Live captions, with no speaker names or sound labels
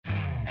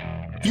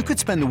You could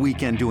spend the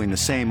weekend doing the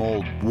same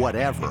old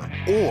whatever,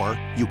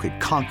 or you could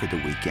conquer the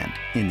weekend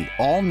in the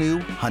all-new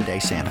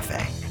Hyundai Santa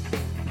Fe.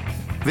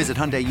 Visit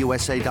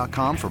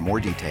HyundaiUSA.com for more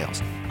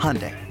details.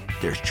 Hyundai,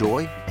 there's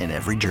joy in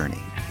every journey.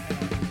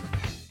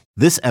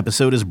 This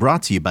episode is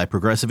brought to you by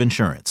Progressive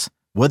Insurance.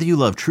 Whether you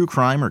love true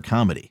crime or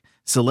comedy,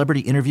 celebrity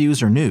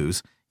interviews or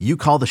news, you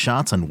call the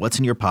shots on what's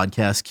in your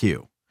podcast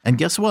queue. And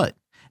guess what?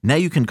 Now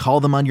you can call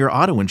them on your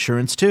auto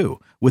insurance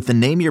too with the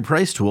Name Your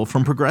Price tool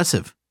from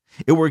Progressive.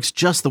 It works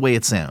just the way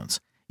it sounds.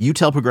 You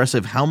tell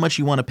Progressive how much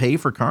you want to pay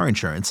for car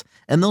insurance,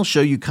 and they'll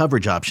show you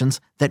coverage options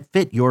that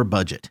fit your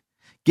budget.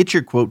 Get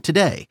your quote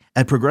today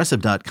at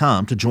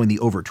Progressive.com to join the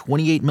over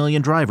 28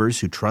 million drivers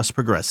who trust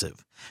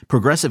Progressive.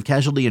 Progressive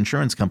Casualty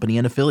Insurance Company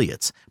and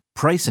Affiliates.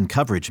 Price and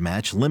coverage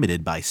match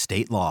limited by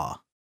state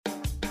law.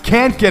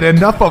 Can't get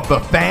enough of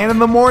the Fan in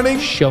the morning?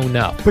 Shown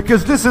up.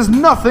 Because this is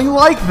nothing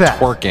like that.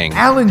 Working.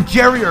 Al and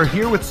Jerry are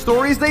here with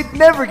stories they'd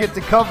never get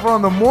to cover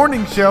on the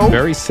morning show.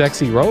 Very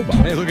sexy robot.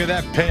 Hey, look at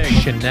that pig.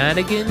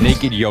 Shenanigans.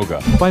 Naked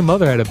yoga. My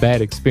mother had a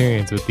bad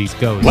experience with these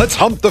ghosts. Let's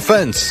hump the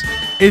fence.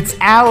 It's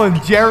Al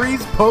and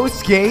Jerry's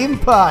post-game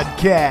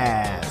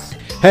podcast.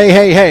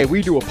 Hey,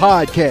 we do a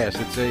podcast.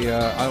 It's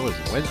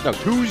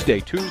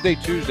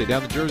Tuesday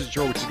down the Jersey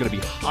Shore, which is going to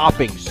be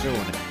hopping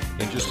soon.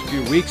 In just a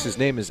few weeks. His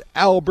name is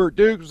Albert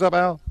Dukes. What's up,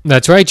 Al?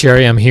 That's right,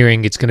 Jerry. I'm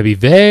hearing it's going to be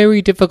very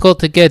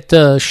difficult to get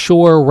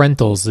shore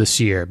rentals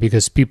this year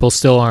because people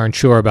still aren't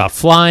sure about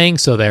flying,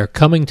 so they're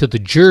coming to the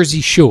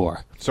Jersey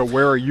Shore. So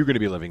where are you going to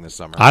be living this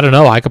summer? I don't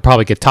know. I could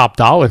probably get top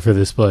dollar for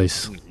this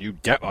place.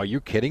 Are you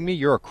kidding me?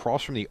 You're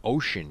across from the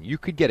ocean. You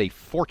could get a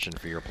fortune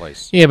for your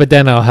place. Yeah, but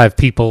then I'll have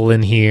people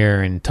in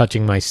here and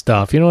touching my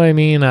stuff. You know what I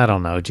mean? I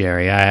don't know,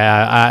 Jerry.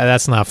 I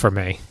that's not for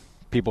me.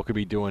 People could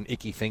be doing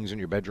icky things in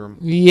your bedroom.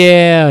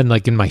 Yeah, and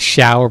like in my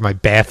shower, my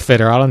bath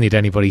fitter. I don't need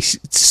anybody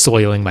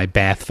soiling my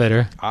bath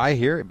fitter. I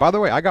hear it. By the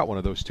way, I got one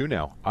of those too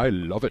now. I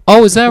love it.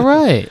 Oh, is that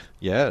right?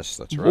 Yes,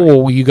 that's right.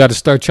 Oh, you got to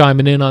start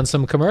chiming in on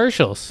some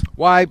commercials.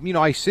 Well,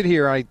 I sit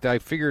here. I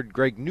figured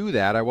Greg knew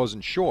that. I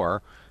wasn't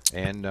sure.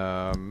 And,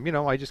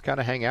 I just kind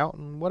of hang out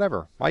and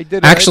whatever. I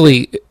did.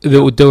 Actually,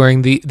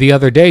 during the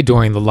other day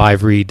during the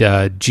live read,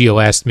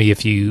 Gio asked me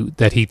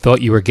that he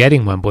thought you were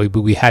getting one, but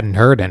we hadn't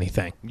heard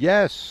anything.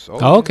 Yes.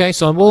 Oh, okay,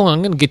 so I'm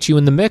going to get you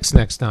in the mix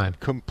next time.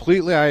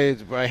 Completely.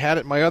 I had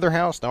it in my other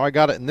house. Now I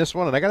got it in this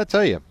one. And I got to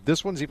tell you,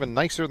 this one's even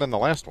nicer than the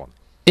last one.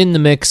 In the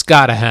mix,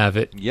 got to have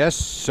it. Yes,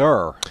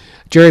 sir.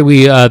 Jerry,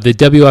 the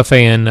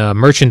WFAN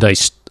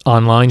merchandise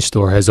online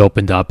store has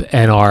opened up,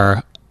 and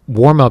our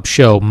warm-up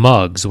show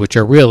mugs, which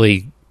are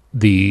really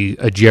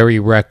a Jerry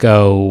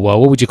Recco,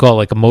 what would you call it,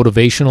 like a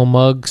motivational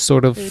mug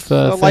sort of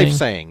thing? Life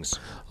sayings.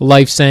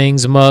 Life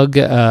sayings mug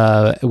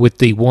with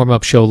the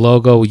warm-up show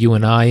logo, you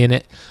and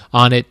I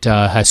on it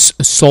has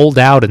sold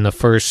out in the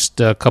first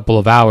couple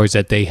of hours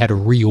that they had to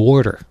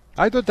reorder.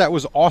 I thought that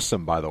was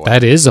awesome, by the way.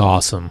 That is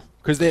awesome.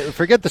 Because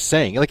forget the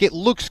saying. Like, it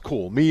looks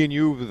cool. Me and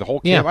you, the whole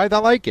camp. Yeah. I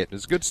like it.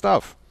 It's good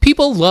stuff.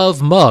 People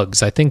love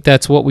mugs. I think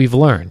that's what we've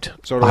learned.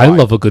 So do I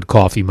love a good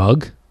coffee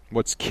mug.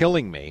 What's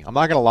killing me, I'm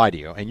not going to lie to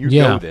you, and you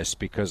know this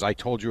because I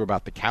told you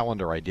about the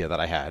calendar idea that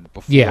I had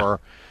before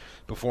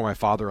my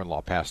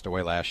father-in-law passed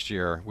away last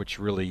year, which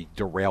really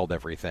derailed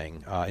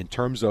everything in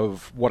terms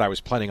of what I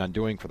was planning on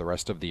doing for the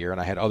rest of the year,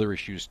 and I had other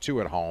issues too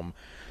at home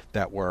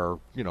that were,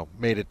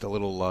 made it a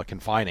little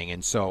confining.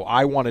 And so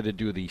I wanted to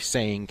do the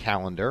saying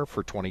calendar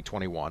for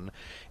 2021,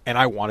 and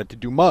I wanted to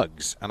do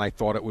mugs. And I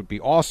thought it would be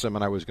awesome,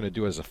 and I was going to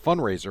do it as a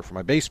fundraiser for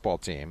my baseball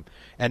team.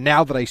 And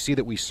now that I see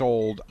that we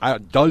sold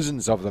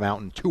dozens of them out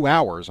in 2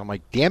 hours, I'm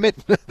like, damn it,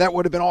 that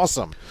would have been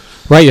awesome.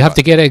 Right, you have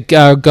to get it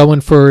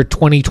going for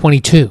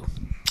 2022.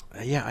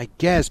 Yeah, I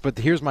guess, but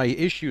here's my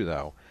issue,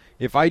 though.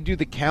 If I do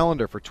the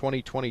calendar for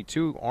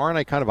 2022, aren't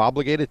I kind of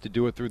obligated to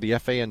do it through the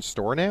FAN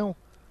store now?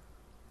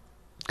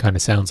 Kind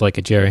of sounds like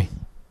it, Jerry.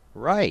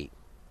 Right.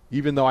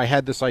 Even though I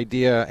had this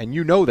idea, and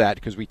you know that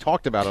because we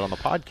talked about it on the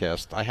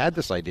podcast, I had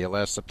this idea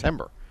last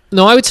September.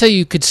 No, I would say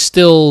you could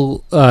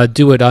still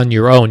do it on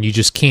your own. You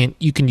just can't.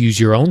 You can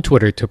use your own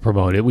Twitter to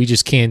promote it. We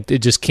just can't. It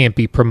just can't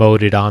be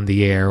promoted on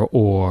the air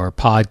or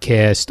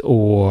podcast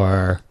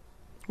or.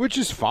 Which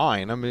is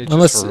fine. I mean, it's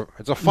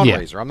a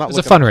fundraiser. I'm not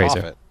looking for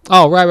profit.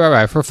 Oh,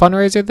 right. For a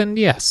fundraiser, then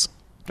yes,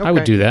 okay. I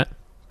would do that.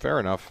 Fair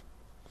enough.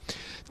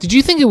 Did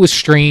you think it was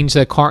strange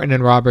that Carton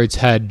and Roberts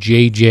had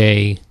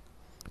John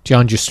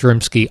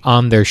Jastrzemski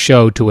on their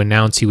show to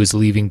announce he was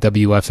leaving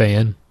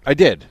WFAN? I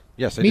did.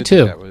 Yes, I did. Me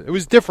too. It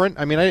was different.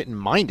 I mean, I didn't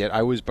mind it.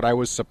 I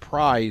was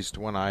surprised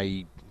when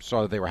I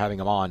saw that they were having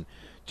him on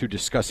to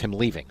discuss him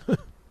leaving.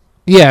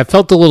 Yeah, it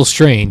felt a little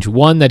strange.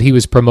 One, that he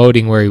was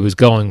promoting where he was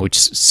going, which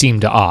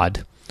seemed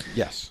odd.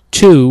 Yes.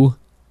 Two,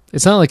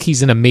 it's not like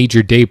he's in a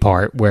major day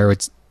part where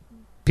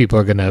people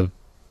are going to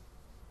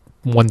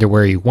wonder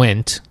where he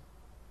went.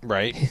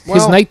 Right.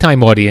 His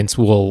nighttime audience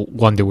will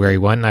wonder where he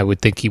went, and I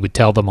would think he would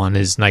tell them on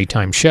his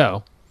nighttime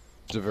show.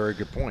 It's a very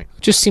good point.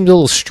 It just seemed a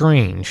little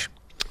strange.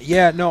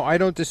 Yeah, no, I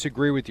don't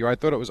disagree with you. I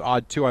thought it was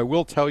odd, too. I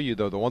will tell you,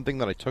 though, the one thing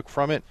that I took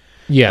from it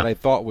that I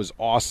thought was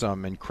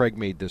awesome, and Craig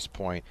made this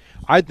point,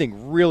 I think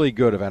really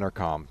good of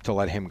Entercom to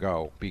let him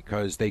go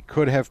because they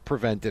could have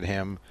prevented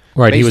him.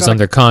 Right, he was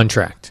under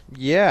contract.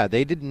 Yeah,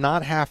 they did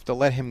not have to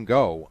let him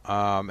go.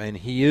 And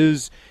he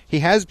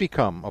has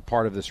become a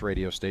part of this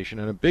radio station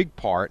and a big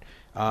part.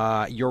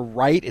 You're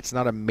right, it's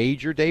not a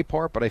major day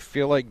part, but I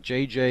feel like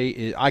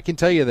JJ I can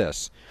tell you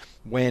this.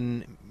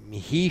 When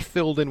he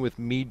filled in with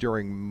me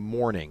during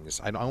mornings,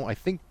 I don't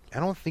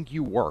think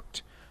you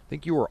worked. I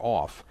think you were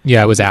off.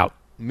 Yeah, I was out.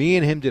 Me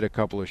and him did a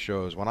couple of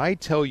shows. When I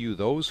tell you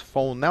those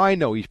phone, now I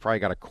know he's probably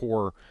got a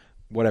core,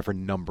 whatever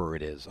number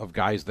it is, of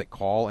guys that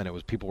call,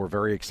 and people were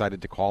very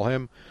excited to call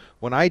him.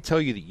 When I tell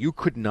you that you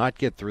could not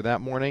get through that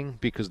morning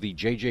because the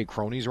JJ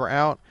cronies were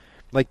out,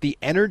 like the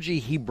energy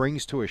he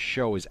brings to a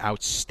show is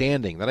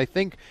outstanding. That I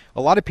think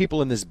a lot of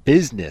people in this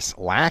business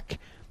lack.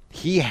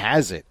 He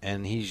has it,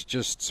 and he's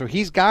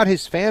got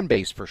his fan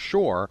base for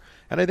sure,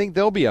 and I think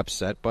they'll be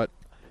upset, but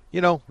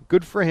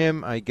good for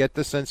him. I get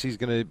the sense he's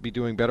going to be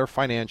doing better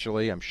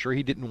financially. I'm sure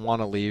he didn't want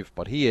to leave,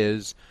 but he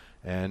is.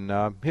 And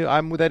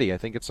I'm with Eddie. I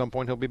think at some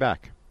point he'll be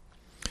back.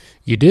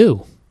 You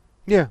do?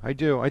 Yeah, I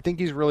do. I think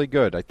he's really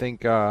good. I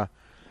think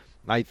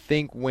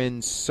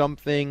when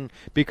something,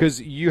 because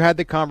you had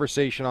the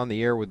conversation on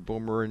the air with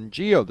Boomer and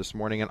Gio this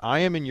morning, and I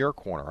am in your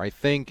corner.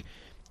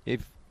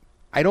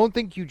 I don't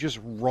think you just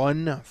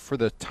run for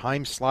the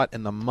time slot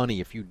and the money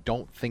if you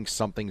don't think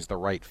something's the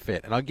right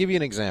fit. And I'll give you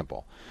an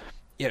example.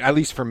 At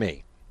least for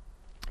me.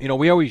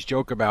 We always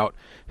joke about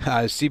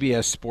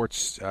CBS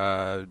Sports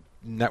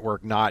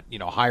Network not,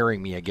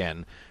 hiring me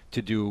again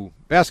to do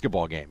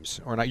basketball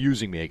games, or not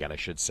using me again, I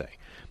should say.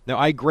 Now,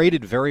 I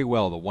graded very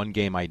well the one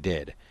game I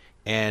did.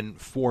 And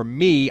for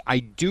me, I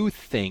do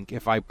think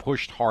if I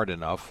pushed hard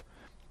enough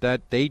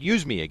that they'd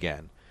use me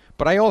again.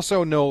 But I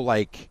also know,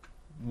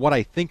 what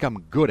I think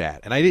I'm good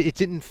at. And I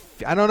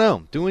don't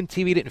know, doing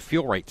TV didn't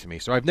feel right to me,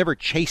 so I've never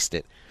chased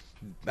it.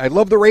 I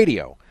love the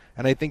radio.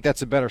 And I think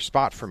that's a better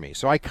spot for me.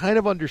 So I kind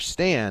of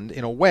understand,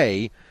 in a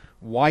way,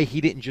 why he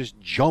didn't just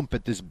jump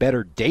at this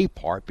better day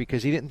part,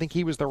 because he didn't think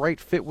he was the right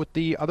fit with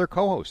the other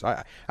co-hosts.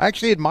 I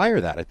actually admire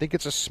that. I think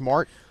it's a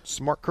smart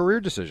career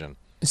decision.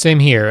 Same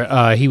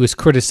here. He was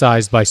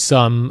criticized by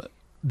some.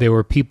 There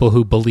were people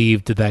who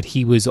believed that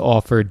he was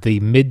offered the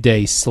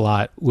midday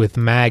slot with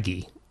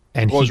Maggie,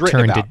 and he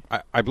turned it.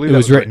 I believe it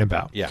was written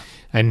about. Yeah,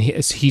 and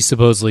he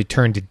supposedly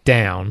turned it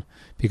down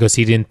because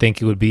he didn't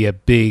think it would be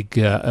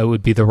it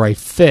would be the right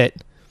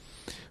fit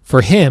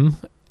for him.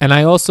 And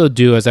I also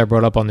do, as I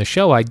brought up on the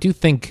show, I do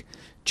think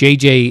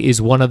JJ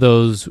is one of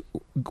those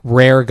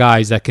rare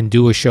guys that can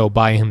do a show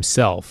by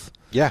himself.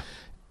 Yeah.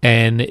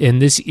 And in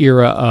this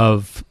era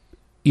of,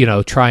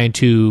 trying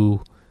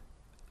to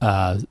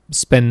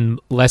spend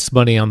less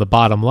money on the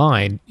bottom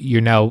line,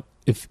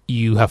 if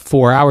you have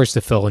 4 hours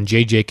to fill and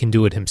JJ can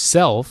do it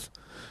himself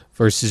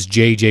versus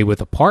JJ with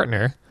a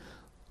partner,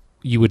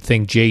 you would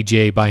think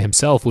JJ by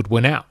himself would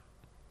win out.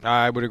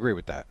 I would agree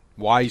with that.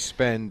 Why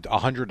spend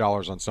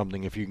 $100 on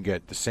something if you can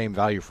get the same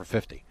value for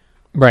 $50?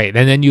 Right,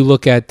 and then you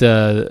look at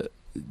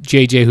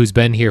JJ, who's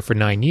been here for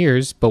 9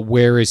 years, but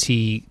where is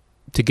he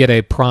to get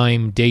a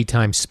prime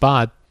daytime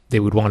spot? They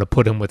would want to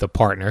put him with a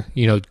partner.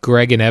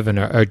 Craig and Evan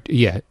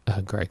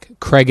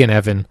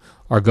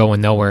are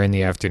going nowhere in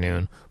the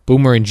afternoon.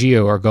 Boomer and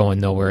Gio are going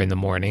nowhere in the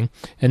morning,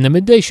 and the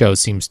midday show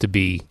seems to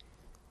be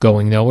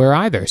going nowhere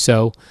either.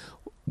 So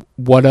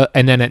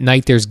and then at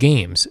night there's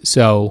games.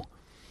 So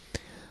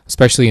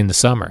especially in the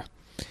summer.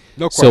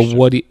 No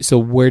question. So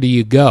where do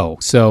you go?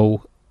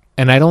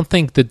 And I don't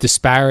think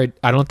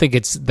I don't think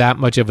it's that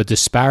much of a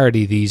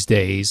disparity these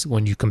days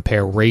when you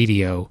compare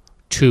radio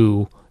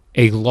to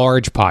a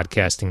large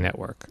podcasting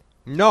network.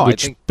 No,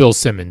 which I think Bill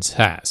Simmons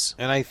has.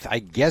 And I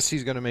guess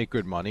he's going to make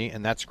good money,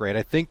 and that's great.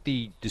 I think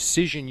the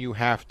decision you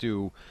have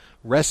to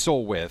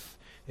wrestle with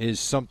is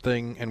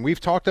something, and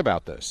we've talked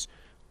about this.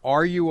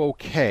 Are you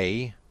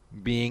okay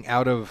being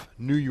out of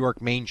New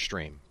York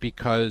mainstream?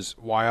 Because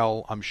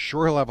while I'm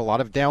sure he'll have a lot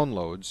of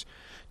downloads,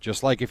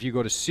 just like if you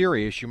go to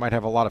Sirius, you might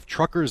have a lot of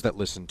truckers that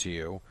listen to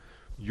you,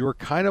 you're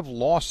kind of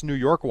lost New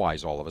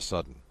York-wise all of a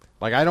sudden.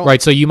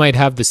 Right, so you might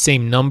have the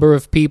same number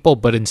of people,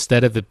 but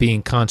instead of it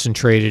being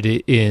concentrated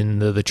in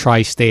the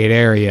tri-state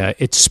area,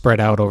 it's spread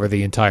out over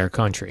the entire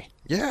country.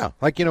 Yeah,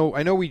 I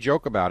know we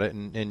joke about it,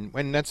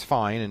 and that's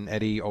fine, and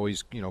Eddie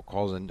always,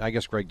 calls, and I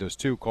guess Greg does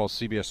too, calls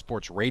CBS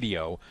Sports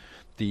Radio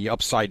the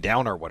upside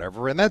down or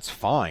whatever, and that's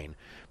fine.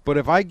 But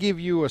if I give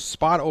you a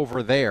spot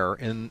over there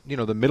in,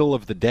 the middle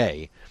of the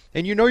day,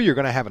 and you're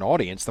going to have an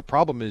audience, the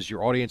problem is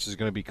your audience is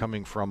going to be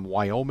coming from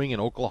Wyoming and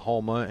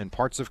Oklahoma and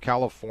parts of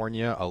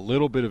California, a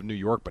little bit of New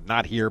York, but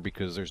not here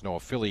because there's no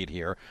affiliate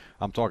here.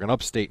 I'm talking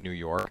upstate New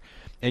York,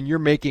 and you're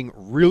making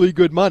really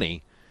good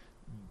money.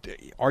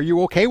 Are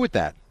you okay with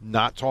that?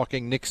 Not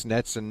talking Knicks,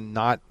 Nets, and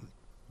not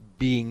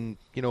being,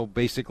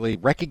 basically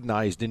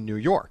recognized in New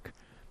York.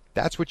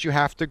 That's what you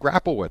have to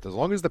grapple with. As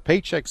long as the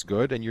paycheck's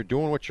good and you're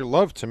doing what you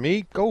love, to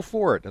me, go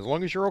for it. As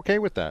long as you're okay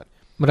with that.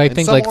 But I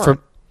think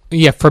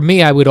Yeah, for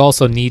me, I would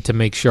also need to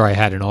make sure I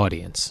had an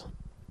audience.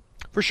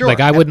 For sure. Like,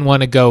 I wouldn't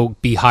want to go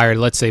be hired,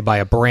 let's say, by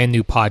a brand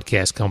new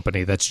podcast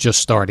company that's just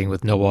starting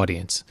with no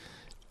audience,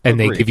 and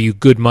Agreed. they give you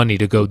good money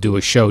to go do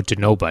a show to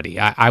nobody.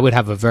 I would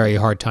have a very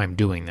hard time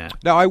doing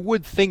that. Now, I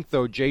would think,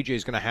 though,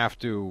 JJ's going to have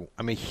to,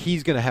 I mean,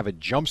 he's going to have a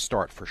jump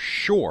start for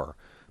sure,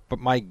 but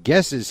my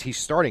guess is he's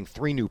starting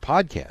 3 new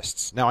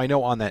podcasts. Now, I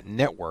know on that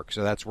network,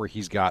 so that's where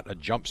he's got a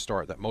jump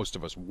start that most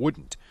of us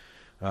wouldn't.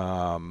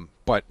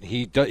 But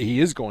he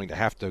is going to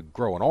have to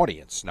grow an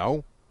audience,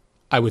 no?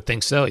 I would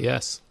think so,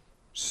 yes.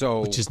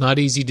 So, which is not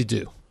easy to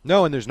do.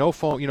 No, and there's no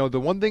phone. You know, the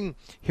one thing,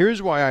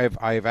 here's why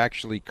I've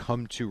actually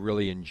come to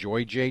really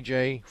enjoy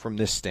JJ from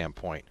this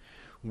standpoint.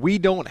 We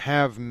don't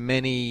have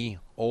many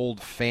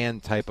old fan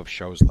type of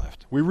shows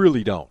left. We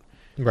really don't.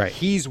 Right.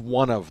 He's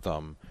one of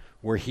them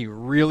where he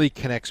really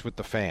connects with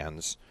the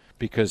fans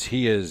because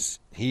he's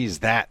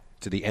that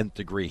to the nth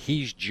degree.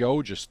 He's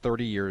Joe just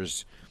 30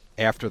 years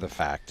after the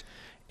fact.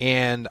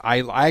 And I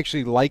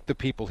actually like the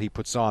people he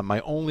puts on. My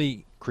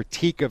only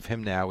critique of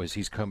him now is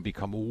he's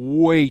become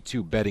way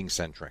too betting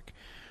centric.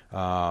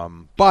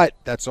 But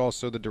that's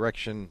also the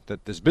direction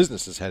that this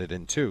business is headed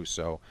in too.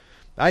 So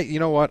you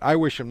know what? I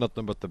wish him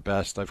nothing but the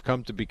best. I've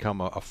come to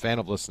become a fan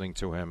of listening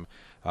to him.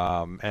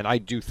 And I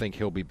do think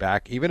he'll be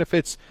back. Even if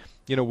it's,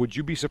 you know, would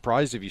you be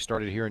surprised if you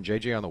started hearing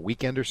JJ on the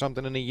weekend or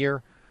something in a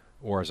year?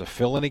 Or as a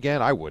fill-in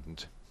again? I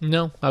wouldn't.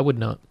 No, I would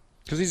not.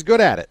 Because he's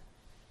good at it.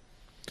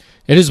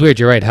 It is weird,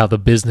 you're right, how the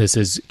business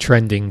is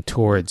trending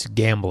towards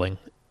gambling.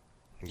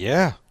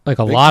 Yeah. Like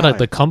a lot of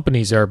the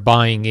companies are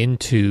buying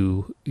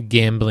into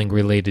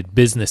gambling-related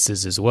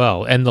businesses as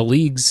well, and the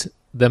leagues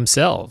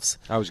themselves.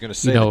 I was going to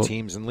say the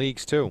teams and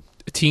leagues too.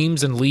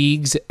 Teams and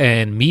leagues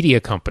and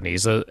media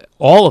companies,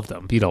 all of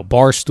them. You know,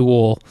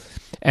 Barstool,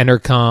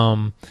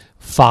 Entercom,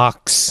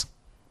 Fox.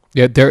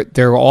 Yeah,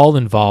 they're all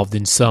involved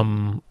in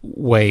some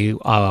way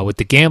with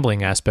the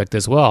gambling aspect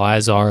as well,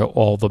 as are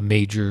all the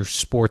major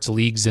sports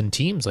leagues and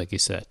teams, like you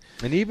said.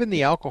 And even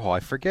the alcohol, I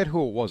forget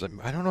who it was.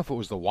 I don't know if it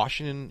was the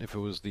Washington, if it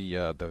was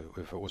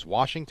if it was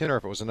Washington or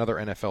if it was another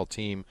NFL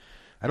team.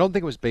 I don't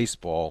think it was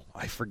baseball.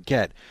 I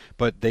forget.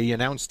 But they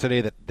announced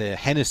today that the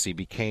Hennessy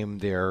became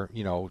their,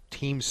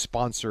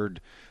 team-sponsored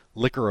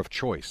liquor of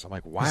choice. I'm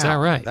like, wow. Is that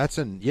right?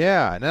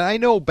 Yeah. And I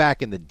know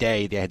back in the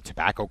day they had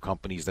tobacco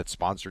companies that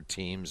sponsored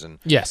teams. And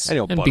yes, I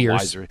know and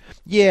Budweiser. Beers.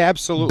 Yeah,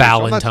 absolutely.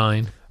 Ballantine. So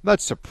I'm not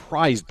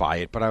surprised by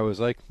it, but I was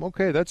like,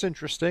 okay, that's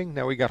interesting.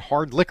 Now we got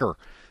hard liquor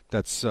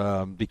that's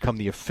become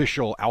the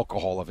official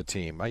alcohol of a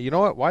team. You know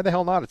what? Why the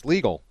hell not? It's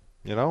legal.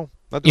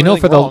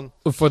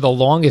 For the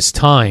longest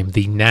time,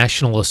 the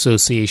National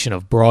Association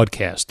of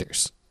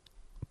Broadcasters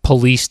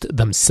policed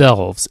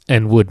themselves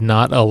and would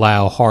not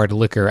allow hard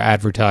liquor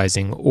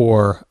advertising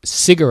or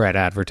cigarette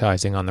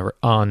advertising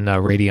on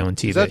radio and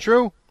TV. Is that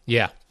true?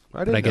 Yeah, I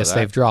didn't I guess know that.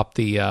 they've dropped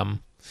the.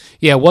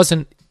 It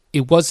wasn't.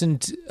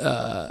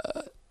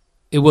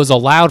 It was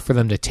allowed for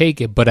them to take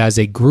it, but as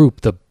a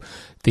group,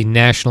 the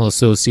National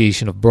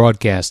Association of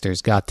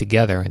Broadcasters got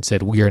together and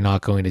said, we are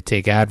not going to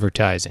take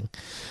advertising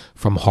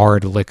from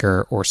hard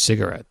liquor or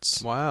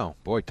cigarettes. Wow.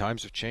 Boy,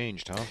 times have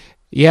changed, huh?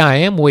 Yeah, I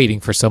am waiting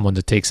for someone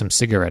to take some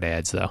cigarette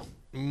ads, though.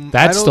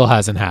 That still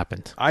hasn't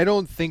happened. I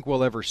don't think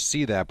we'll ever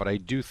see that, but I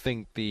do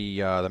think the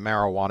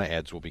marijuana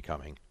ads will be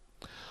coming.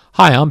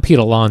 Hi, I'm Pete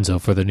Alonso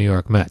for the New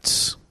York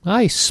Mets.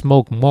 I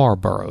smoke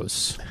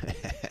Marlboros.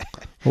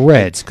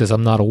 Reds, because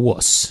I'm not a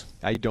wuss.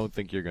 I don't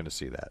think you're going to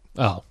see that.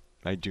 Oh.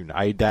 I do not.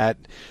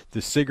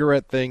 The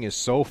cigarette thing is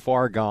so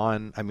far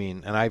gone. I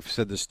mean, and I've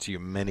said this to you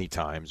many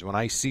times. When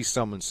I see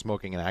someone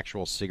smoking an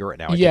actual cigarette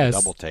now, I get a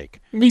double take.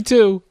 Me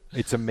too.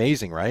 It's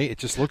amazing, right? It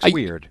just looks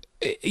weird.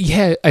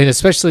 Yeah, and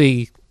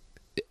especially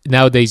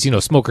nowadays,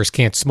 smokers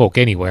can't smoke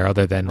anywhere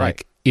other than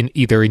like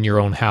either in your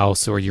own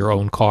house or your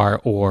own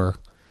car or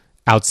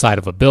outside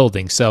of a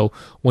building. So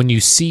when you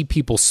see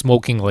people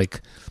smoking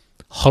like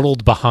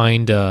huddled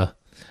behind and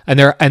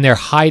they're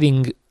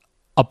hiding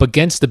up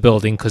against the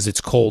building because it's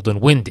cold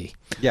and windy.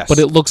 Yes. But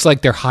it looks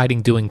like they're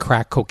hiding doing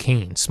crack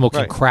cocaine,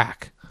 smoking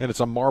crack. And it's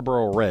a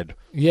Marlboro Red.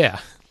 Yeah.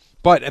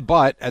 But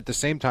at the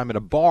same time, at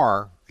a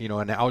bar,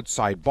 an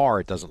outside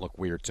bar, it doesn't look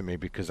weird to me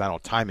because I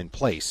don't time and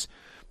place.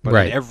 But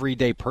an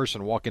everyday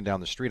person walking down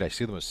the street, I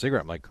see them with a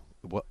cigarette. I'm like,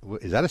 what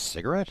is that a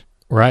cigarette?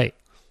 Right.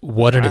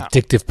 What an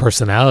addictive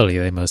personality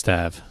they must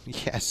have.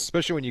 Yes,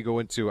 especially when you go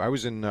into, I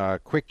was in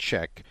Quick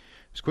Check.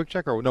 Was Quick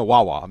Check or no,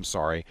 Wawa, I'm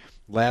sorry.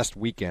 Last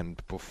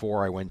weekend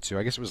before I went to,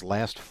 I guess it was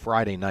last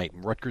Friday night,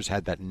 Rutgers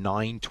had that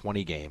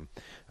 9:20 game.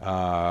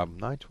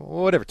 9:20,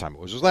 whatever time it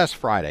was. It was last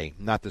Friday,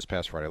 not this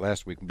past Friday,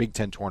 last week. Big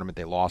Ten tournament,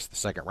 they lost the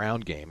second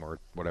round game or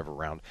whatever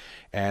round.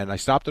 And I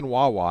stopped in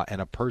Wawa,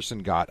 and a person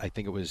got, I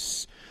think it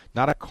was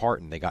not a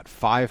carton, they got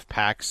 5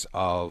 packs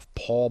of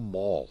Pall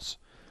Malls.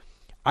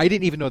 I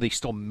didn't even know they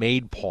still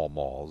made Pall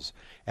Malls.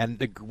 And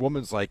the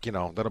woman's like,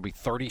 that'll be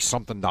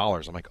 $30-something.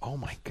 I'm like, oh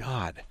my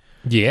God.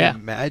 Yeah. Can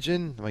you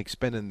imagine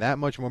spending that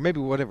much more, maybe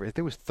whatever. If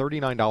it was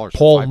 $39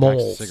 Pall for 5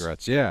 packs of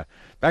cigarettes, yeah.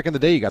 Back in the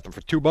day, you got them for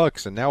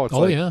 $2, and now it's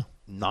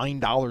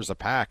 $9 a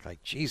pack.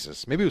 Like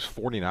Jesus, maybe it was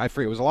 $49. I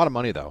forget. It was a lot of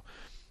money though.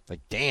 Like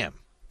damn,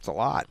 It's a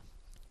lot.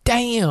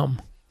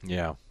 Damn.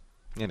 Yeah.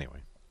 Anyway.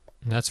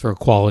 And that's for a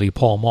quality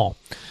Pall Mall.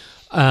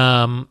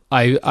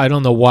 I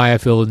don't know why I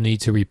feel the need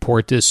to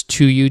report this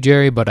to you,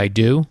 Jerry, but I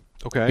do.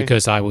 Okay.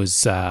 Because I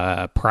was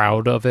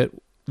proud of it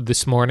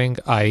this morning.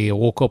 I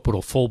woke up with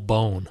a full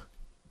bone,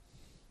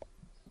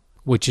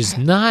 which does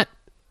not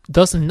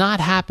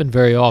happen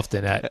very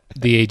often at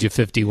the age of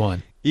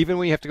 51. Even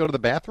when you have to go to the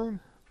bathroom?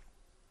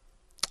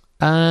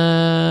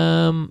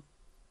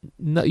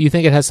 No, you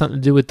think it has something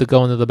to do with the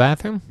going to the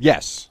bathroom?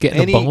 Yes.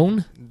 Getting a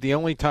bone? The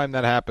only time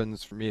that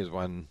happens for me is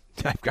when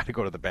I've got to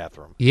go to the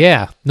bathroom.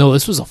 Yeah. No,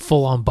 this was a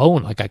full-on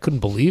bone. Like, I couldn't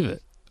believe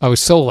it. I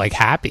was so,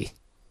 happy.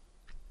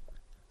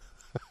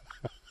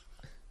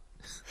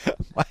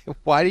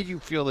 Why did you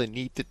feel the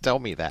need to tell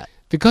me that?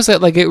 Because,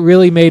 it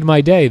really made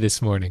my day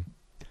this morning.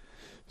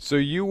 So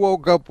you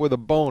woke up with a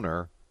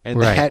boner, and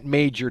Right. that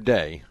made your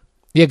day.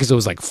 Yeah, because it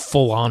was,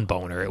 full-on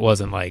boner. It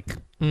wasn't,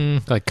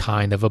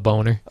 kind of a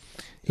boner.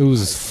 It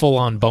was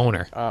full-on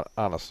boner.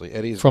 Honestly,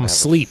 Eddie's From gonna have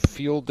sleep. a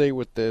field day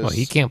with this. Well,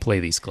 he can't play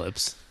these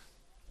clips.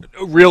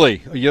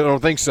 Really? You don't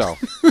think so?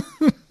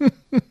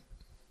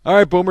 All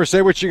right, Boomer,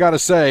 say what you got to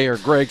say. Or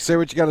Greg, say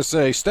what you got to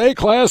say. Stay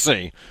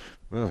classy.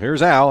 Well,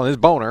 here's Al and his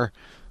boner.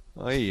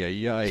 Ay,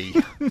 ay, ay.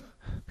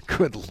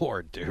 Good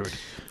Lord, dude.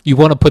 You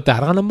want to put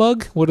that on a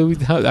mug?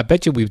 I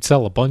bet you we'd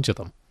sell a bunch of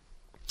them.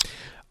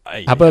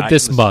 How about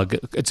this mug?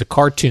 It's a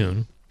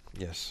cartoon.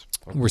 Yes.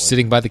 We're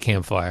sitting by the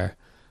campfire,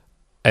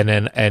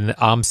 and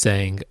I'm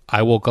saying,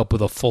 I woke up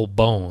with a full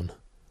bone,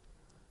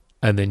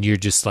 and then you're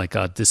just like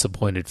a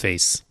disappointed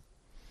face.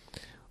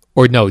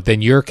 Or no,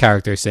 then your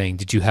character saying,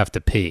 did you have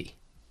to pee?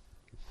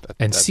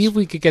 And see if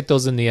we could get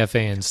those in the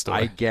FAN store.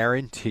 I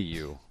guarantee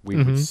you we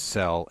would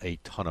sell a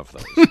ton of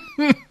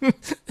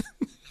those.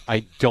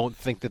 I don't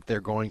think that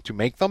they're going to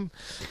make them.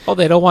 Oh,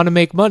 they don't want to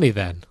make money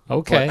then.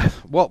 Okay.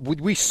 Well,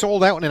 we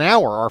sold out in an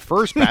hour, our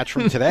first batch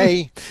from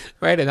today.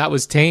 Right, and that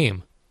was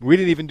tame. We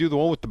didn't even do the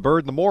one with the bird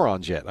and the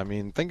morons yet. I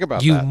mean, think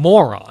about You that.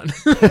 moron.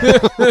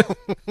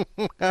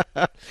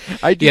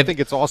 I do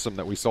think it's awesome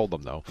that we sold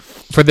them, though.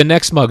 For the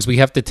next mugs, we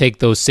have to take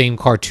those same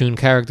cartoon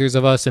characters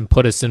of us and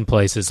put us in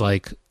places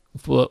like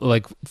for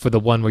the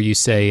one where you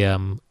say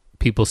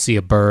people see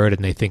a bird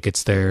and they think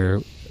it's their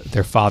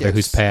father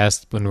who's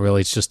passed, when really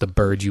it's just a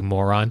bird, you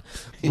moron.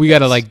 We got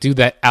to do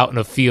that out in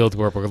a field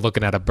where we're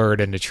looking at a bird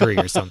in a tree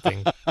or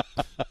something.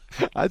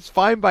 That's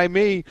fine by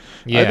me.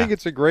 Yeah. I think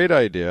it's a great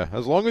idea.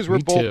 As long as we're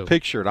Me both too.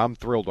 pictured, I'm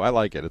thrilled. I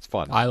like it. It's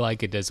fun. I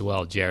like it as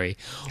well, Jerry.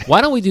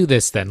 Why don't we do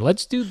this then?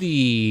 Let's do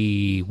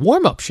the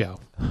warm-up show.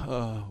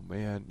 Oh,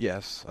 man.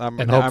 Yes. I'm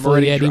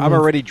hopefully Eddie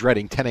already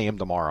dreading 10 a.m.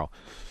 tomorrow.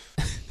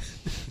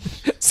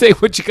 Say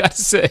what you got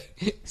to say.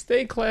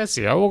 Stay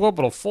classy. I woke up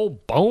with a full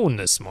bone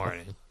this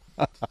morning.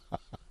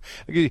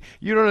 You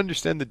don't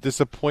understand the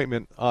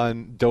disappointment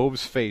on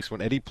Dove's face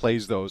when Eddie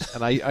plays those,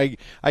 and I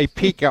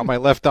peek out my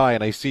left eye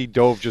and I see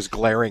Dove just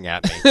glaring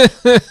at me.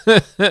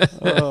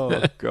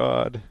 Oh,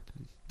 God.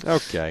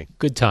 Okay.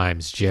 Good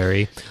times,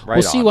 Jerry. Right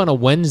We'll see on. you on a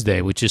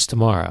Wednesday, which is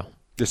tomorrow.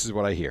 This is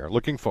what I hear.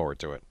 Looking forward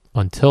to it.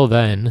 Until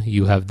then,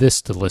 you have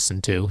this to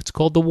listen to. It's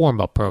called the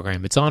warm-up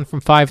program. It's on from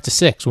 5 to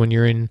 6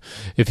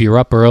 if you're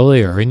up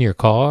early or in your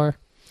car,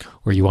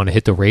 or you want to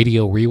hit the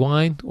radio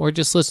rewind, or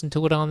just listen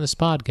to it on this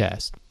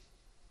podcast.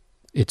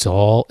 It's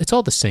all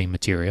the same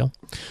material.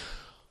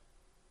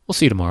 We'll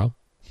see you tomorrow.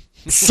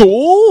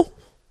 So?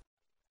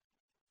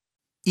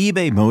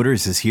 eBay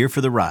Motors is here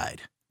for the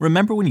ride.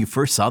 Remember when you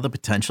first saw the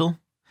potential?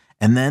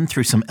 And then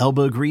through some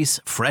elbow grease,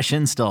 fresh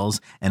installs,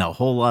 and a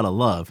whole lot of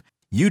love,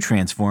 you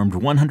transformed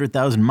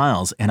 100,000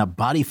 miles and a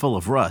body full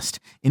of rust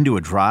into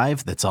a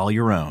drive that's all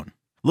your own.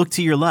 Look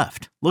to your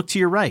left. Look to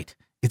your right.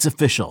 It's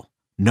official.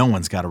 No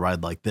one's got a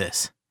ride like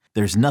this.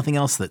 There's nothing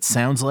else that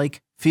sounds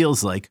like,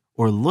 feels like,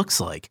 or looks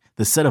like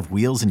the set of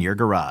wheels in your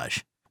garage.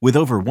 With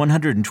over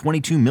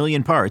 122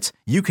 million parts,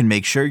 you can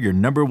make sure your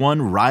number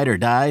one ride or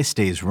die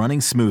stays running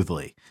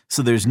smoothly,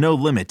 so there's no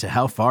limit to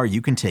how far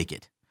you can take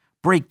it.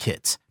 Brake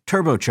kits,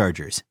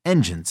 turbochargers,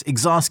 engines,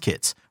 exhaust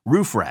kits,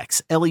 roof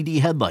racks, LED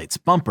headlights,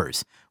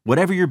 bumpers,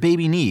 whatever your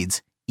baby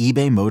needs,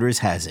 eBay Motors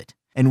has it.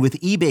 And with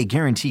eBay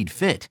Guaranteed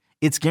Fit,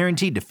 it's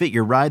guaranteed to fit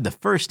your ride the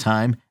first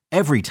time,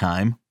 every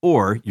time,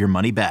 or your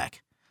money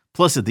back.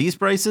 Plus at these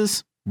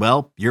prices,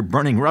 well, you're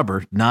burning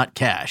rubber, not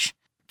cash.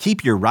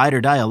 Keep your ride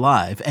or die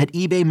alive at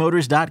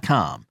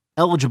ebaymotors.com.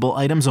 Eligible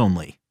items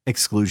only.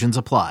 Exclusions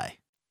apply.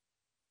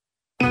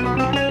 Good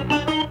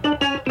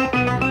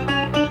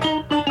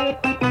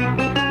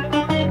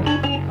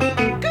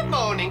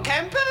morning,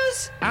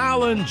 campers.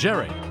 Al and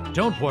Jerry.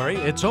 Don't worry,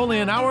 it's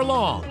only an hour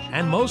long,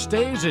 and most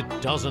days it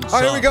doesn't suck. All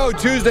right, here we go.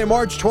 Tuesday,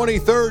 March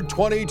 23rd,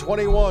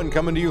 2021,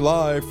 coming to you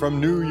live from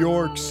New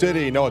York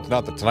City. No, it's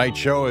not The Tonight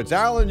Show. It's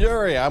Al and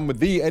Jerry. I'm with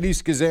the Eddie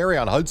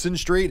Schizzeri on Hudson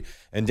Street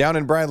and down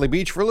in Bradley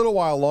Beach for a little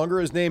while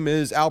longer. His name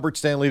is Albert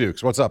Stanley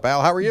Dukes. What's up,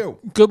 Al? How are you?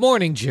 Good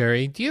morning,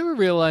 Jerry. Do you ever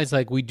realize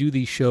we do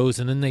these shows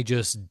and then they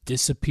just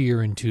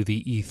disappear into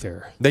the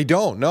ether? They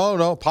don't. No.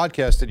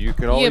 Podcasted. You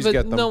can always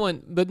get them.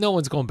 No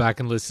one's going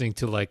back and listening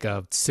to a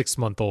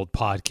 6-month-old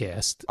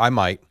podcast. I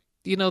might.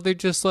 they're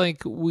just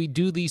like, we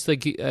do these,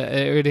 like,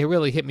 it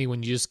really hit me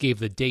when you just gave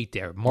the date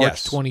there,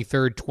 March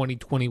 23rd,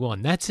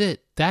 2021. That's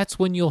it. That's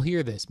when you'll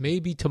hear this.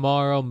 Maybe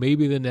tomorrow,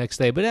 maybe the next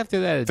day. But after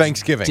that, it's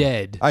Thanksgiving.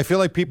 Dead. I feel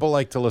like people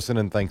like to listen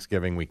in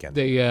Thanksgiving weekend.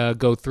 They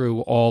go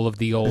through all of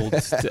the old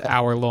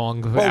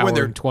hour-long,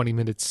 and 20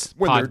 minutes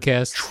when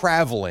podcasts. They're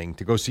traveling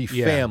to go see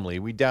family.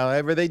 They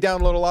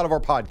download a lot of our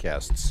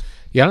podcasts.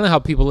 Yeah, I don't know how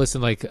people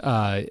listen. Like,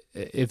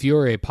 if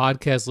you're a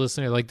podcast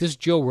listener, like this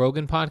Joe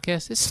Rogan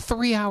podcast, it's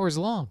 3 hours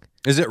long.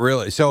 Is it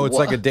really? So it's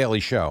like a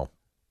daily show.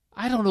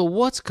 I don't know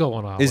what's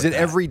going on. Is with it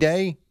that. Every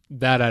day?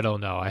 That I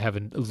don't know. I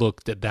haven't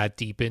looked at that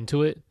deep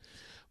into it,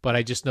 but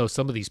I just know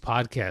some of these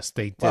podcasts,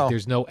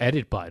 there's no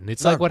edit button.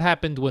 It's like what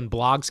happened when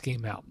blogs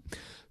came out.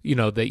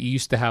 They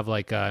used to have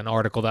like an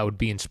article that would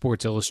be in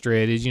Sports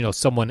Illustrated.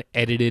 Someone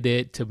edited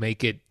it to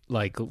make it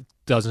like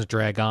doesn't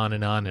drag on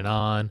and on and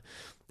on.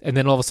 And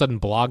then all of a sudden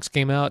blogs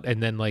came out,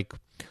 and then like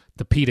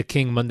the Peter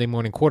King Monday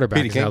Morning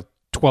Quarterback is now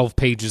 12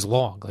 pages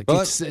long. Like,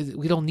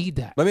 we don't need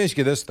that. Let me ask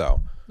you this,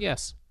 though.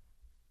 Yes.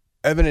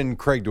 Evan and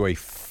Craig do a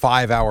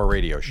 5-hour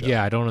radio show.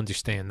 Yeah, I don't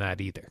understand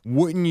that either.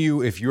 Wouldn't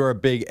you, if you're a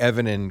big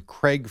Evan and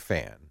Craig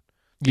fan,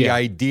 the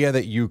idea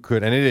that you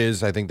could, and it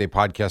is, I think they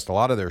podcast a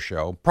lot of their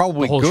show,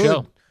 probably the whole good.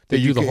 Show.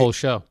 They do the whole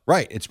show.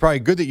 Right. It's probably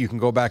good that you can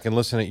go back and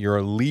listen at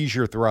your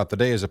leisure throughout the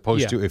day, as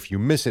opposed to if you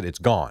miss it, it's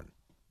gone.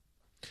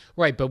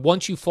 Right, but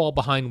once you fall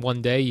behind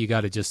one day, you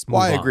got to just move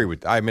on. I agree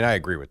with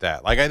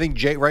that. Like, I think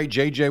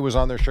JJ was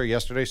on their show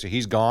yesterday, so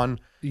he's gone.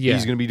 Yeah.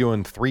 He's going to be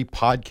doing 3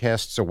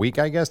 podcasts a week,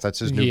 I guess. That's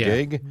his new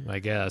gig. I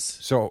guess.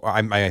 So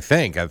I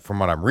think, from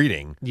what I'm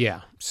reading.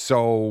 Yeah.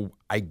 So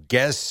I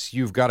guess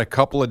you've got a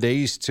couple of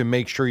days to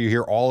make sure you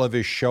hear all of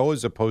his show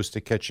as opposed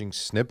to catching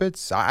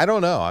snippets. I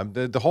don't know.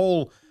 The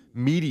whole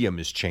medium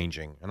is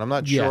changing, and I'm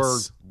not sure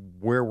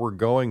where we're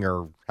going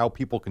or how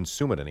people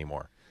consume it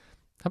anymore.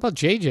 How about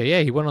JJ?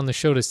 Yeah, he went on the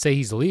show to say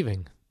he's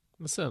leaving.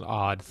 That's an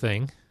odd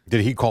thing.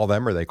 Did he call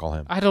them or they call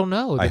him? I don't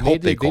know. I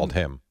hope they called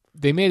him.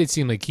 They made it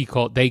seem like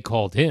they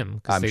called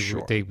him. I'm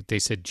sure. They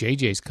said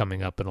JJ's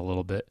coming up in a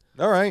little bit.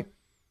 All right.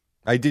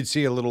 I did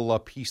see a little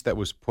piece that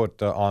was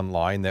put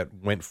online that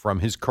went from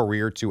his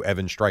career to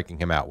Evan striking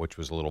him out, which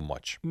was a little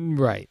much.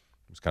 Right.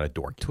 It was kind of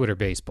dorky. Twitter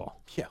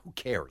baseball. Yeah, who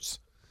cares?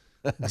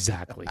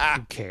 Exactly.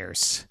 Who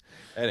cares?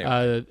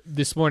 Anyway.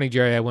 This morning,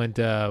 Jerry, I went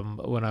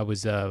when I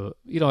was,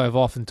 I've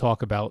often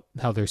talked about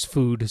how there's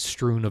food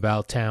strewn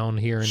about town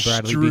here in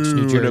Bradley Beach,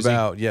 New Jersey.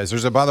 Yes,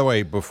 there's by the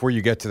way, before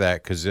you get to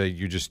that, because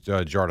you just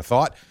jarred a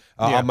thought,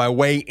 on my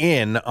way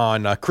in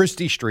on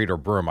Christie Street or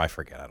Broome, I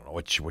forget, I don't know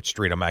which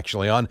street I'm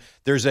actually on,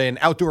 there's an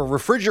outdoor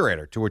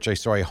refrigerator to which I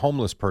saw a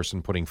homeless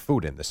person putting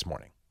food in this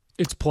morning.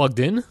 It's plugged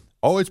in?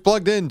 Oh, it's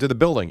plugged into the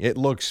building. It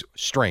looks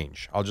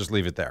strange. I'll just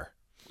leave it there.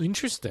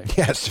 Interesting.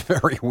 Yes,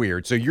 very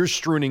weird. So you're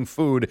strewing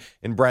food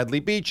in Bradley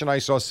Beach, and I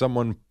saw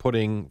someone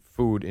putting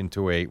food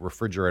into a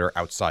refrigerator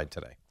outside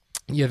today.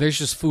 Yeah, there's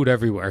just food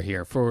everywhere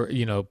here.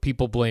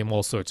 People blame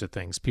all sorts of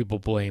things. People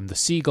blame the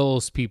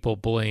seagulls. People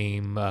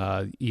blame,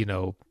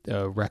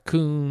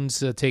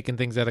 raccoons taking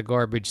things out of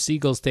garbage.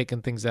 Seagulls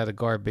taking things out of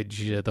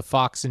garbage. The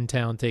fox in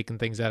town taking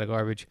things out of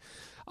garbage.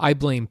 I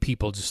blame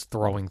people just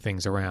throwing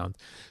things around.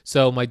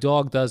 So my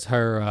dog does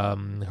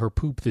her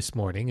poop this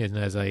morning, and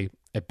as I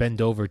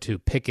bend over to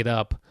pick it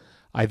up,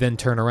 I then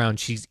turn around.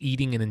 She's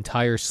eating an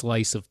entire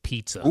slice of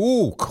pizza.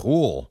 Ooh,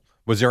 cool.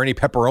 Was there any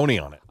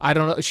pepperoni on it? I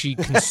don't know. She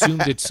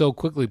consumed it so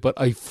quickly, but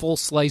a full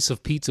slice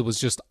of pizza was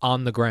just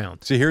on the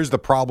ground. See, here's the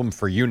problem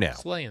for you now.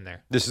 It's laying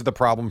there. This is the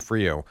problem for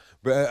you.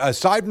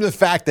 Aside from the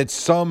fact that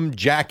some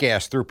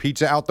jackass threw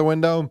pizza out the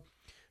window,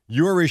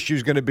 your issue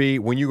is going to be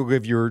when you go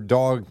give your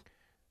dog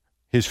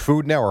his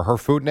food now or her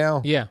food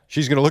now. Yeah.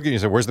 She's going to look at you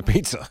and say, where's the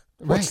pizza?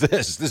 What's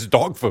this? This is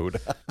dog food.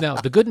 Now,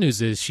 the good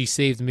news is she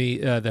saved me,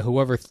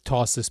 whoever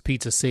tossed this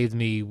pizza saved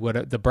me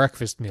the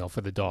breakfast meal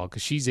for the dog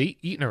because she's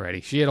eaten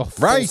already. She had a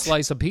full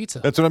slice of pizza.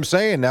 That's what I'm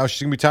saying. Now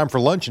she's going to be time for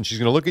lunch and she's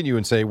going to look at you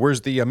and say,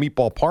 where's the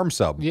meatball parm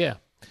sub? Yeah.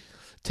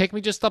 Take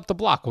me just up the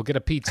block. We'll get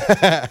a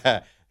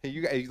pizza.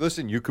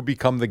 Listen, you could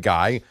become the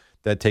guy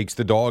that takes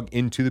the dog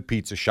into the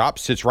pizza shop,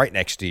 sits right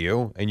next to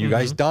you, and you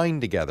guys dine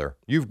together.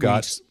 You've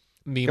got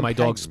me and my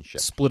dog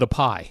split a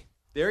pie.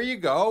 There you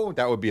go.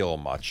 That would be a little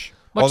much.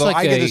 Although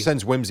I get the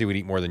sense Whimsy would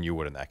eat more than you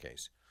would in that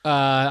case.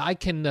 I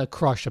can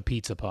crush a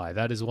pizza pie.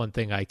 That is one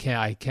thing I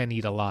can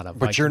eat a lot of.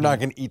 But you're not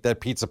going to eat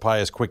that pizza pie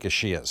as quick as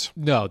she is.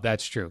 No,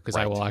 that's true, because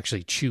I will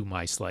actually chew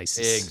my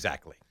slices.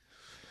 Exactly.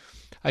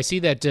 I see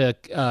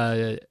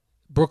that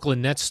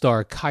Brooklyn Nets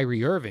star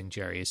Kyrie Irving,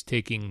 Jerry, is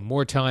taking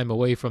more time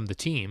away from the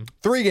team.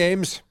 3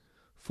 games.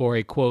 For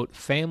a, quote,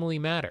 family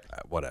matter.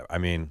 Whatever. I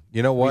mean,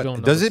 you know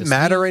what? Does it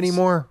matter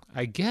anymore?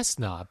 I guess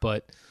not,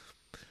 but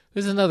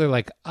there's another,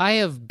 I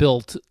have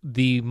built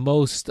the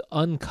most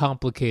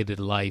uncomplicated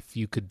life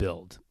you could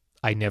build.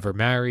 I never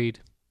married.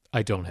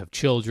 I don't have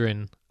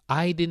children.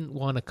 I didn't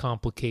want to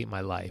complicate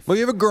my life. Well,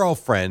 you have a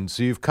girlfriend,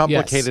 so you've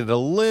complicated a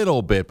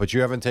little bit, but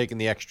you haven't taken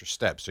the extra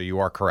step, so you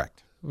are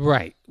correct.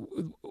 Right.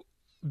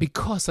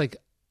 Because,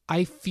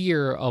 I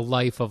fear a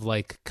life of,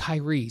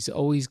 Kyrie's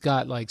always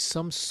got,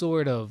 some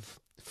sort of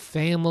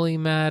family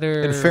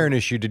matter. In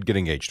fairness, you did get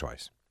engaged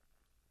twice.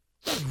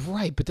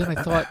 Right, but then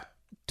I thought,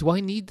 do I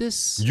need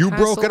this? You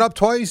hassle? broke it up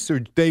twice,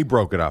 or they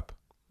broke it up?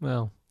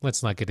 Well,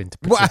 let's not get into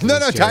Well,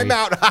 particulars, Jerry. time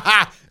out.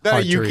 No,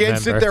 Hard you to can't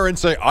sit remember. there and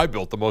say, I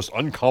built the most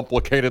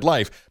uncomplicated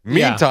life.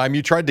 Meantime,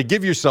 you tried to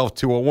give yourself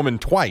to a woman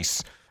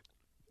twice.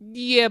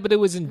 Yeah, but it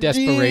was in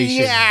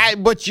desperation. Yeah,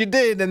 but you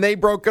did, and they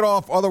broke it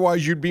off.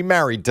 Otherwise, you'd be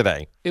married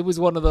today. It was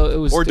one of those. It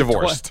was Or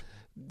divorced.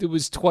 It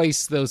was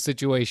twice those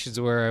situations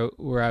where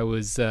I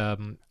was. It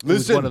was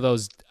Listen, one of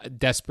those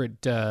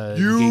desperate. You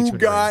engagement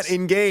got rings.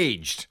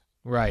 engaged.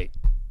 Right.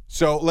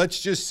 So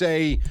let's just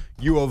say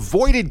you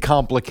avoided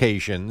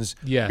complications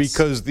Yes.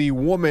 because the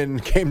woman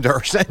came to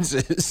her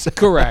senses.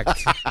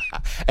 Correct.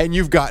 And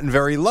you've gotten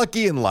very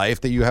lucky in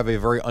life that you have a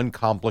very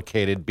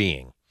uncomplicated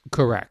being.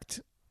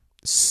 Correct.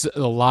 A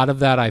lot of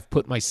that I've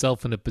put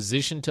myself in a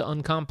position to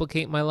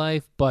uncomplicate my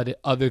life, but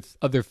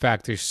other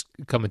factors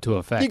come into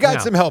effect. You got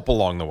Now, some help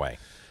along the way.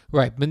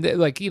 right? But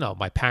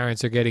my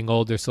parents are getting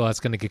older, so that's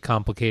going to get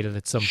complicated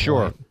at some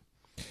Sure. point.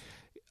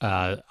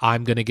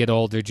 I'm going to get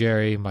older,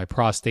 Jerry. My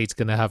prostate's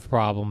going to have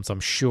problems,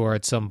 I'm sure,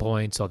 at some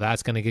point, so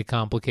that's going to get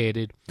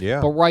complicated. Yeah.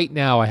 But right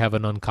now, I have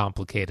an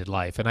uncomplicated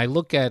life, and I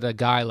look at a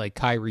guy like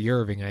Kyrie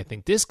Irving, and I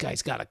think this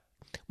guy's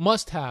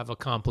must have a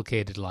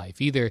complicated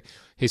life. Either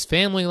his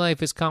family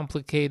life is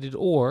complicated,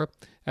 or,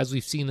 as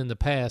we've seen in the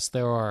past,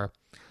 there are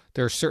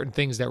certain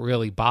things that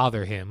really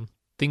bother him,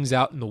 things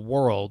out in the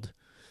world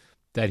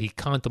that he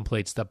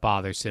contemplates that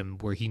bothers him,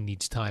 where he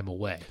needs time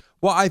away.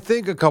 Well, I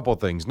think a couple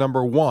things.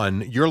 Number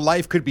one, your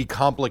life could be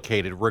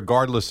complicated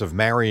regardless of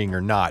marrying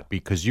or not,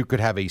 because you could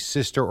have a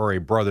sister or a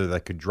brother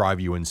that could drive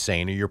you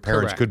insane, or your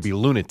parents Correct. could be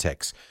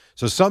lunatics.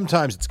 So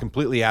sometimes it's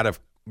completely out of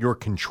your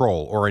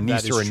control, or a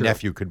niece That is or a true.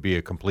 nephew could be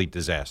a complete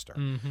disaster.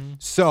 Mm-hmm.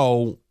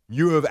 So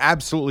you have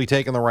absolutely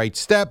taken the right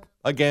step.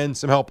 Again,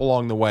 some help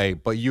along the way,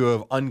 but you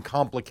have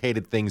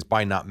uncomplicated things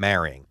by not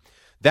marrying.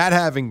 That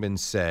having been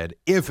said,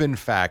 if in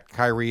fact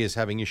Kyrie is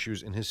having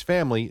issues in his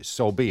family,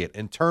 so be it.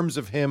 In terms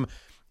of him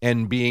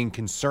and being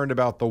concerned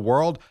about the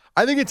world,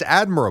 I think it's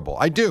admirable.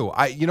 I do.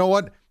 You know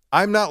what?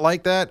 I'm not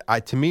like that.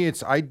 To me,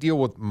 I deal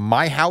with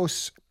my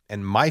house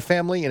and my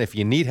family, and if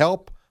you need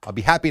help, I'll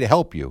be happy to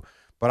help you.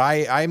 But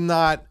I'm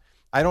not.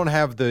 I don't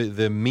have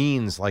the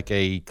means like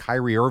a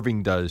Kyrie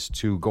Irving does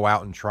to go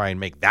out and try and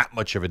make that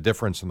much of a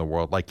difference in the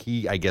world, like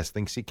he, I guess,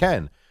 thinks he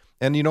can.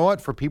 And you know what?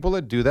 For people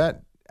that do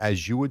that,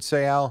 as you would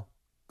say, Al,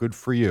 good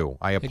for you.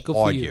 I Hey, good for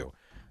applaud you. you.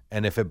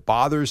 And if it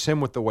bothers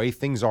him with the way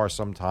things are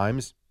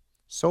sometimes,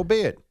 so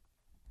be it.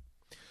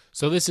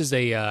 So this is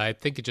I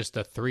think it's just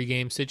a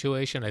 3-game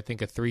situation. I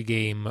think a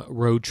 3-game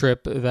road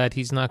trip that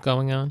he's not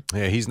going on.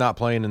 Yeah, he's not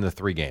playing in the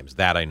 3 games.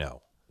 That I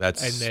know.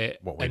 That's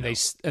what we know.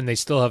 They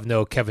still have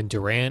no Kevin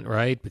Durant,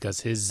 right? Because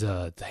his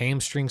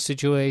hamstring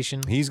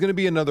situation. He's going to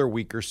be another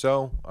week or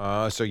so.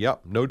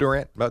 Yep, no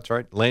Durant. That's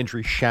right.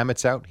 Landry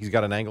Shamit's out. He's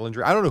got an ankle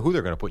injury. I don't know who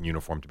they're going to put in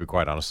uniform, to be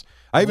quite honest.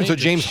 I even saw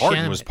Landry James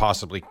Harden was Shamet.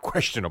 possibly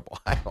questionable.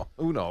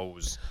 Who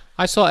knows?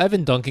 I saw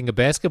Evan dunking a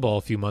basketball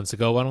a few months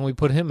ago. Why don't we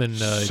put him in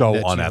So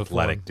Nets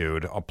unathletic, uniform?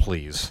 dude. Oh,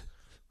 please.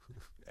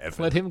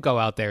 Evan. Let him go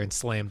out there and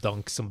slam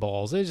dunk some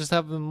balls. They just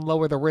have him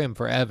lower the rim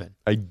for Evan.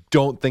 I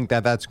don't think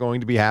that's going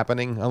to be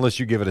happening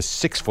unless you give it a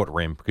 6-foot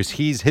rim, because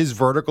his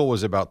vertical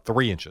was about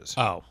 3 inches.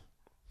 Oh.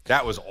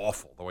 That was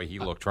awful, the way he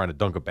looked trying to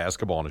dunk a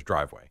basketball in his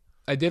driveway.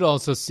 I did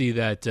also see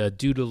that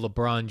due to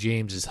LeBron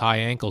James's high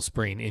ankle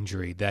sprain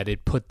injury, that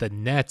it put the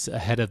Nets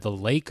ahead of the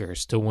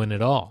Lakers to win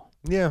it all.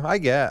 Yeah, I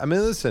get. I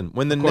mean, listen,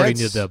 when the According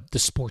Nets, to the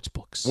sports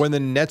books. when the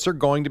Nets are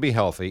going to be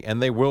healthy,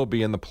 and they will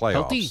be in the playoffs,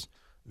 Healthy.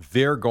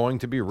 they're going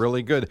to be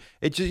really good.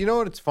 It just, you know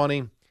what's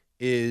funny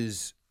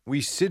is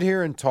we sit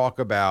here and talk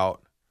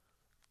about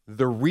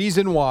the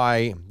reason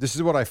why. This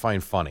is what I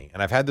find funny,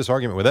 and I've had this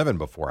argument with Evan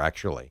before.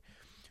 Actually,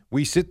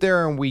 we sit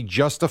there and we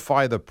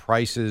justify the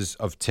prices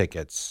of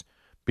tickets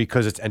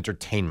because it's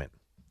entertainment,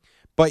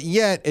 but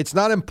yet it's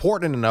not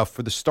important enough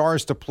for the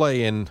stars to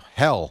play in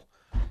hell.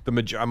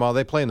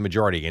 They play in the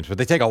majority of games, but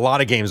they take a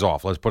lot of games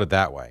off. Let's put it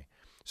that way.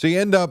 So you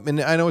end up,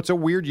 and I know it's a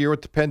weird year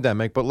with the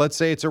pandemic, but let's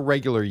say it's a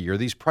regular year.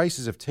 These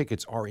prices of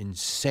tickets are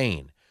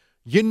insane.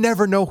 You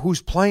never know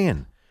who's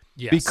playing.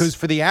 Yes. Because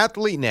for the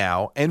athlete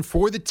now and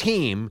for the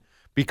team,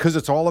 because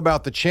it's all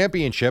about the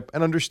championship,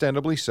 and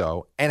understandably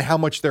so, and how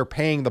much they're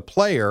paying the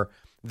player,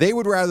 they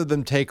would rather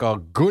them take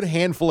a good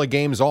handful of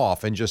games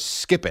off and just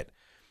skip it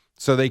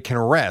so they can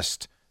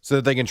rest, so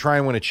that they can try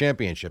and win a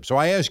championship. So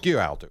I ask you,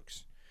 Al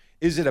Dukes,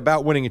 is it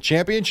about winning a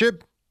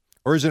championship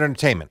or is it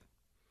entertainment?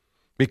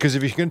 Because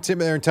if you're going to sit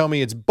there and tell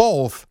me it's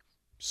both,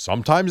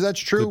 sometimes that's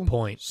true. Good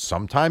point.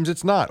 Sometimes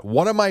it's not.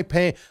 What am I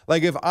paying?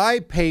 Like if I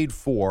paid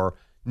for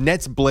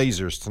Nets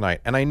Blazers tonight,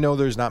 and I know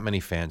there's not many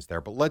fans there,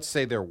 but let's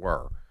say there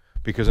were,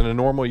 because in a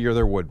normal year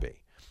there would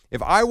be.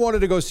 If I wanted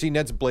to go see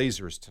Nets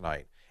Blazers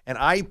tonight, and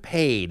I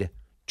paid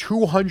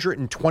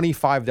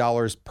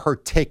 $225 per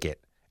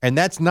ticket, and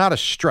that's not a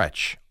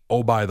stretch,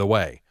 oh, by the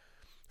way,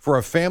 for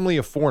a family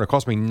of 4, and it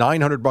cost me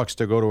 $900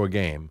 to go to a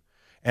game,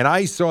 and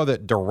I saw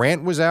that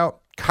Durant was out,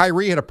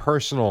 Kyrie had a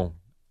personal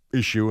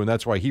issue, and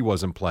that's why he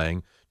wasn't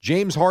playing.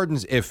 James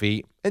Harden's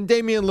iffy. and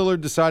Damian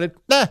Lillard decided,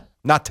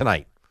 not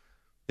tonight.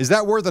 Is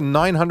that worth a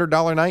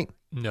 $900 night?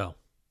 No.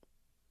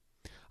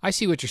 I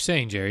see what you're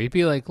saying, Jerry. It'd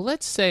be like,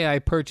 let's say I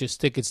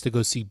purchased tickets to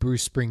go see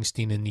Bruce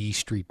Springsteen and the E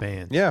Street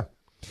Band. Yeah.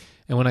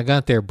 And when I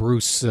got there,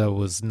 Bruce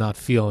was not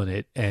feeling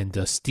it,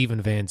 and Steven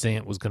Van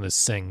Zandt was going to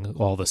sing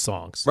all the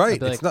songs.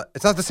 Right. It's not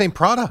the same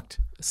product.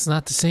 It's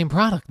not the same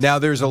product. Now,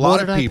 there's a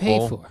lot of people.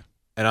 What did I pay for?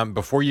 And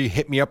before you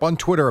hit me up on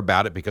Twitter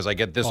about it, because I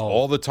get this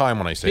all the time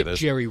when I say this.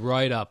 Jerry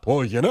right up.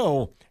 Well,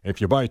 if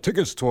you buy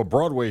tickets to a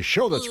Broadway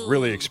show that's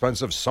really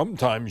expensive,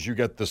 sometimes you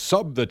get the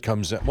sub that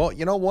comes in. Well,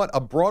 you know what? A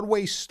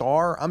Broadway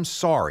star, I'm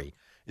sorry,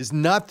 is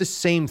not the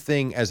same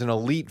thing as an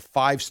elite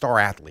 5-star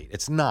athlete.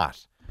 It's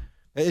not.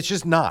 It's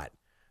just not.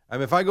 I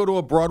mean, if I go to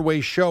a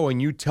Broadway show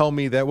and you tell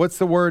me that, what's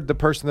the word, the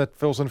person that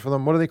fills in for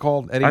them, what are they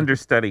called, Eddie?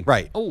 Understudy.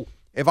 Right. Oh.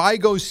 If I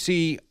go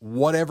see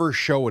whatever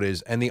show it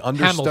is and the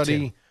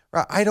understudy,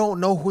 I don't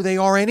know who they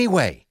are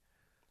anyway.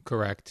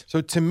 Correct.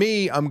 So to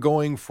me, I'm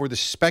going for the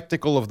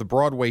spectacle of the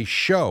Broadway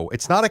show.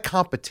 It's not a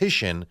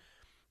competition.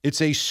 It's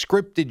a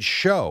scripted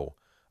show.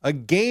 A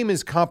game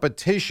is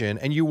competition,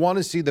 and you want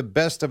to see the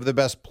best of the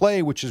best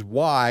play, which is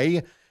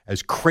why,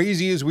 as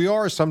crazy as we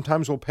are,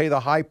 sometimes we'll pay the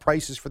high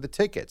prices for the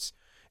tickets.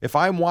 If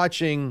I'm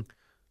watching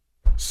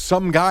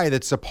some guy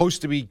that's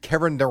supposed to be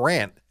Kevin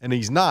Durant, and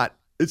he's not,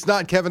 it's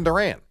not Kevin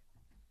Durant.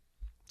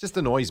 It just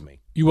annoys me.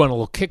 You want a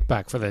little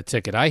kickback for that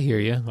ticket. I hear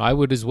you. I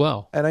would as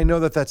well. And I know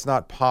that that's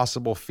not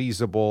possible,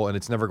 feasible, and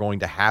it's never going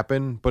to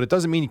happen, but it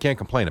doesn't mean you can't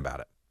complain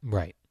about it.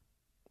 Right.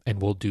 And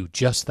we'll do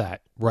just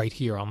that right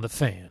here on The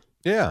Fan.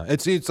 Yeah.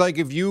 It's like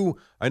if you,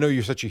 I know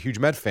you're such a huge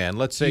Met fan.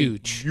 Let's say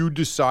you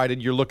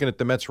decided you're looking at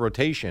the Mets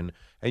rotation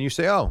and you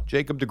say, oh,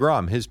 Jacob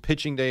deGrom, his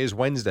pitching day is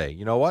Wednesday.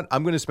 You know what?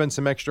 I'm going to spend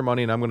some extra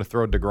money and I'm going to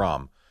throw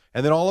deGrom.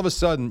 And then all of a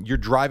sudden you're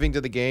driving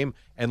to the game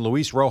and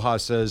Luis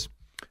Rojas says,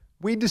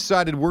 we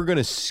decided we're going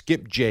to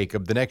skip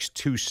Jacob the next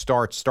 2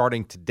 starts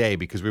starting today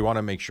because we want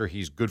to make sure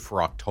he's good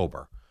for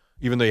October,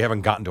 even though you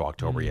haven't gotten to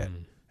October yet.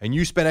 And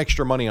you spent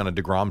extra money on a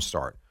deGrom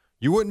start.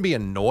 You wouldn't be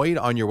annoyed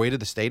on your way to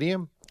the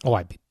stadium? Oh,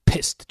 I'd be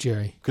pissed,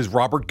 Jerry. Because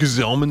Robert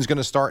Gazelman's going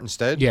to start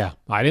instead? Yeah,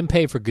 I didn't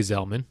pay for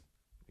Gazelman.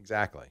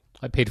 Exactly.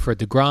 I paid for a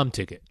deGrom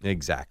ticket.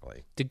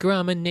 Exactly.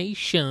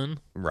 deGromination.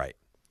 Right.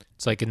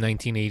 It's like in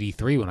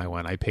 1983 when I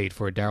went. I paid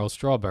for a Darryl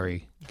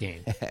Strawberry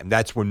game. And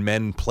that's when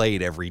men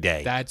played every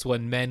day. That's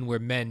when men were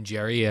men,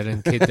 Jerry.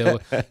 And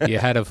you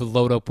had to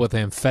load up with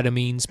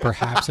amphetamines,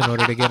 perhaps, in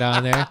order to get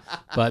on there.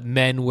 But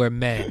men were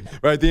men.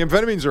 Right. The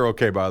amphetamines are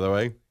okay, by the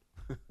way.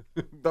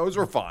 Those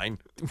were fine.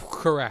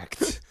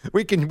 Correct.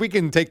 We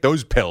can take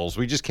those pills.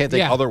 We just can't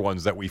take other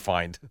ones that we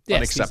find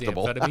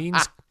unacceptable.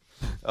 Amphetamines.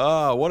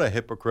 Oh, what a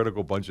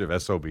hypocritical bunch of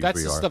SOBs we are.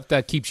 That's the stuff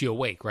that keeps you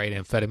awake, right?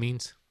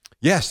 Amphetamines.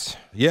 Yes.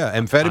 Yeah.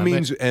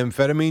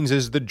 Amphetamines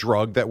is the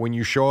drug that when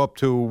you show up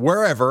to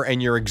wherever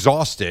and you're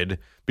exhausted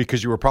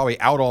because you were probably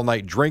out all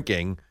night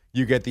drinking,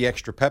 you get the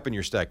extra pep in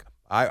your step.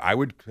 I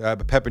would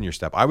pep in your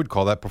step. I would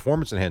call that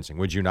performance enhancing.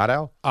 Would you not,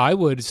 Al? I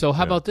would. So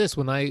how about this?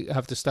 When I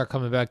have to start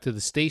coming back to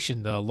the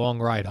station, the long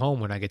ride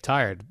home when I get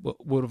tired,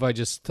 what if I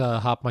just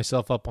hop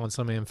myself up on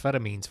some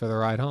amphetamines for the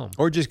ride home?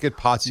 Or just get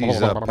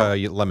Potsy's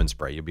lemon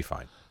spray. You'll be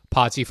fine.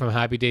 Potsy from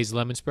Happy Days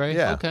lemon spray?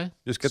 Yeah. Okay.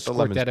 Just get the Squirt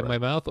lemon that spray. in my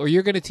mouth? Or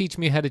you're going to teach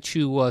me how to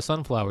chew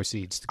sunflower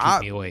seeds to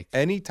keep me awake?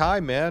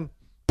 Anytime, man.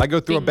 I go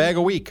through a bag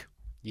a week.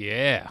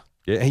 Yeah.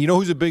 Yeah. You know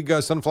who's a big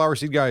sunflower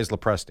seed guy is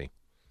Lepresti.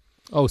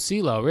 Oh,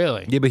 CeeLo,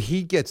 really? Yeah, but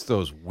he gets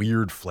those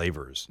weird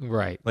flavors.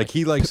 Right. Like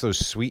he likes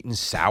those sweet and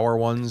sour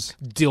ones.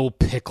 Dill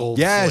pickle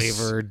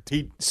flavored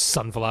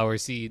sunflower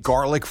seeds.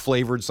 Garlic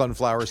flavored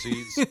sunflower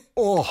seeds.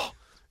 Oh.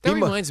 That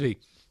reminds me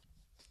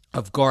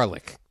of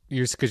garlic.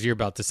 Because you're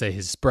about to say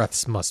his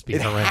breaths must be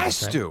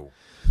horrendous. It has to.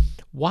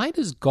 Why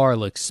does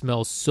garlic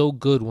smell so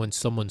good when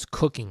someone's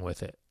cooking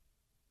with it?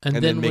 And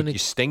then make you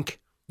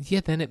stink? Yeah,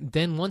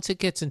 then once it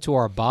gets into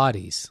our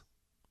bodies,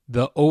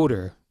 the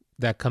odor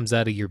that comes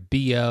out of your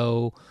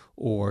BO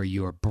or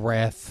your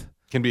breath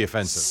can be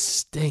offensive.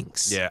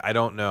 Stinks. Yeah, I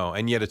don't know.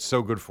 And yet it's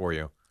so good for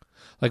you.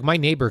 Like my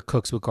neighbor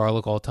cooks with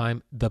garlic all the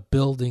time. The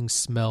building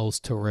smells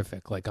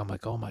terrific. Like I'm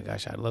like, oh my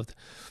gosh, I'd love to.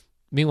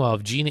 Meanwhile,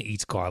 if Gina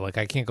eats garlic,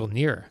 I can't go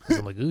near her because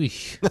I'm like, ooh.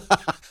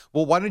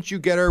 Well, why don't you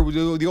get her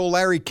the old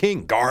Larry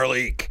King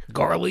garlic?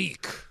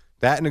 Garlic.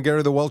 That and get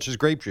her the Welch's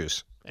grape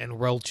juice. And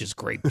Welch's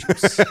grape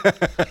juice.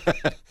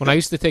 When I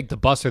used to take the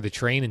bus or the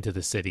train into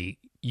the city,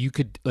 you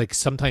could, like,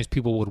 sometimes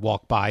people would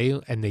walk by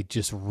you and they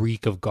just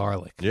reek of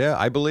garlic. Yeah,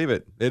 I believe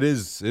it. It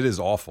is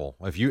awful.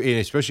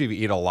 Especially if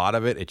you eat a lot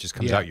of it, it just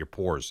comes out your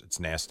pores. It's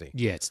nasty.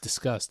 Yeah, it's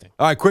disgusting.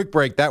 All right, quick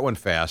break. That went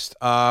fast.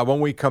 When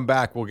we come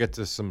back, we'll get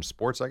to some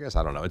sports, I guess.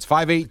 I don't know. It's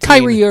 5:18.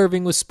 Kyrie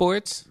Irving with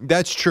sports.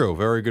 That's true.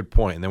 Very good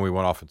point. And then we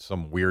went off in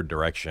some weird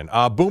direction.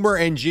 Boomer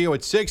and Gio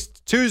at 6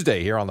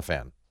 Tuesday here on The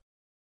Fan.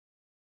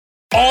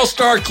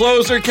 All-star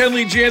closer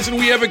Kenley Jansen,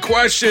 we have a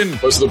question.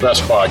 What's the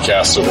best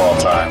podcast of all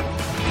time?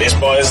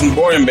 Baseball isn't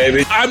boring,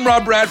 baby. I'm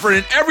Rob Bradford,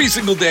 and every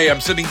single day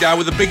I'm sitting down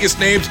with the biggest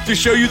names to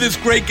show you this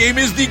great game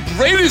is the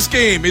greatest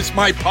game. It's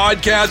my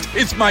podcast.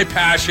 It's my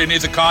passion.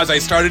 It's a cause I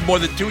started more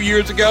than 2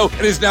 years ago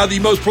and is now the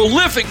most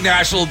prolific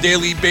national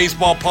daily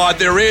baseball pod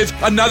there is.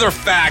 Another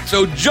fact.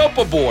 So jump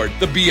aboard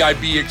the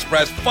BIB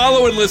Express.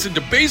 Follow and listen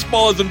to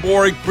Baseball Isn't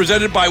Boring,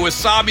 presented by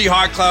Wasabi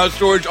Hot Cloud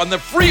Storage on the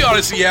free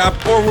Odyssey app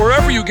or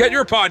wherever you get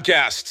your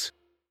podcasts.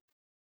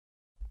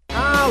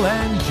 Al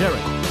and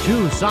Jerry,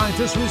 two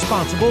scientists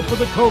responsible for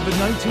the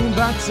COVID-19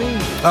 vaccine.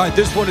 All right,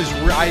 this one is,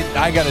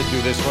 I got to do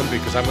this one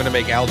because I'm going to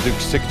make Al Duke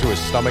sick to his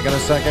stomach in a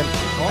second.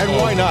 And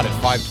why not at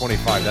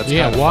 525? That's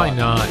yeah, kind of why fun.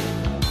 not?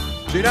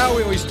 So you know,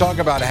 we always talk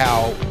about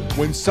how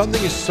when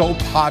something is so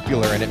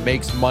popular and it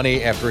makes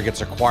money after it gets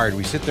acquired,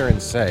 we sit there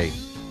and say,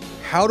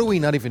 how do we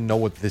not even know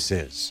what this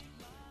is?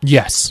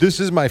 Yes.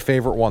 This is my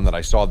favorite one that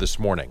I saw this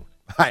morning.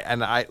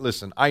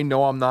 Listen, I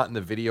know I'm not in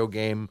the video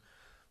game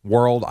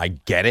world. I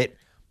get it.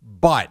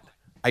 But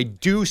I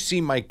do see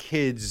my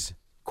kids,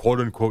 quote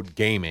unquote,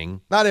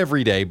 gaming, not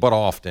every day, but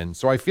often.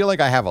 So I feel like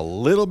I have a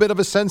little bit of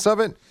a sense of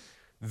it.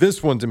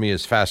 This one to me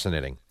is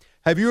fascinating.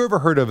 Have you ever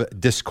heard of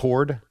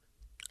Discord?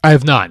 I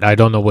have not. I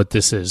don't know what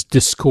this is.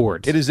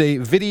 Discord. It is a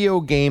video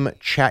game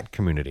chat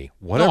community,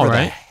 whatever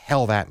the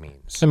hell that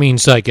means. That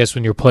means, I guess,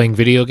 when you're playing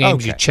video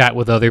games, you chat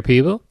with other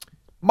people?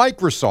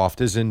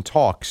 Microsoft is in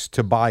talks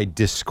to buy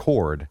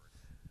Discord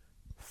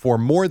for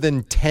more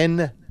than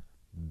 $10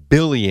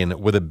 billion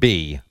with a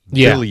B,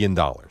 billion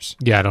dollars.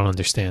 Yeah, I don't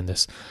understand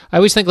this. I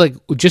always think, like,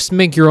 just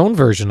make your own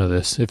version of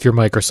this if you're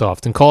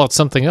Microsoft and call it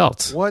something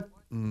else. What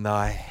in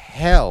the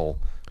hell?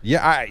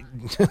 Yeah,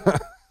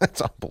 that's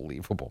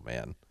unbelievable,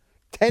 man.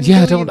 $10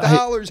 billion.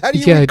 How do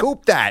you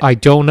recoup that? I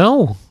don't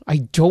know. I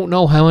don't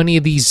know how any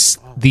of these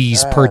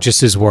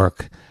purchases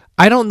work.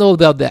 I don't know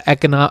about the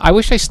I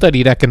wish I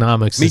studied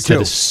economics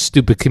instead of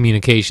stupid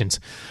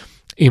communications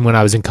when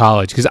I was in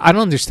college, because I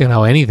don't understand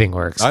how anything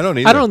works. I don't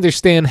either. I don't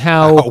understand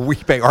how we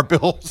pay our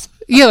bills.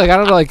 Yeah, like I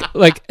don't know,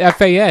 like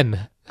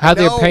FAN, how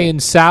they're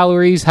paying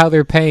salaries, how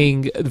they're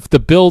paying the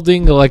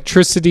building,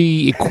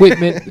 electricity,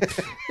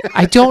 equipment.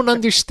 I don't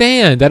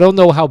understand. I don't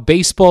know how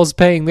baseball's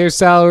paying their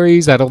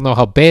salaries. I don't know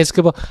how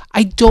basketball.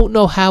 I don't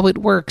know how it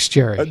works,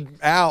 Jerry.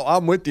 Al,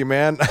 I'm with you,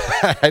 man.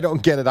 I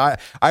don't get it.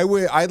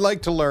 I'd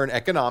like to learn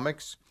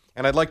economics,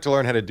 and I'd like to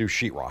learn how to do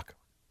sheetrock.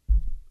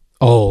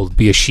 Oh,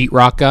 be a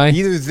sheetrock guy?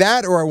 Either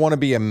that or I want to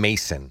be a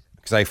mason,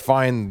 because I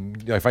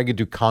find if I could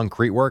do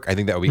concrete work, I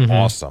think that would be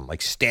awesome.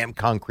 Like stamped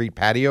concrete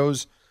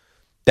patios,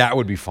 that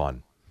would be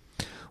fun.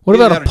 What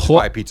about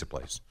a pizza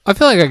place? I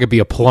feel like I could be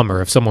a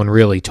plumber if someone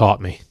really taught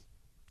me.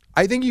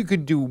 I think you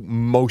could do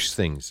most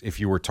things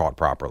if you were taught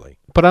properly.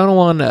 But I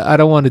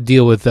don't want to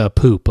deal with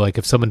poop. Like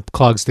if someone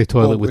clogs their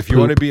toilet with poop. If you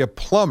want to be a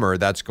plumber,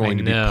 that's going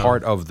to be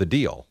part of the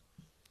deal.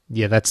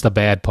 Yeah, that's the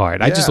bad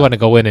part. Yeah. I just want to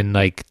go in and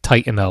like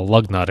tighten a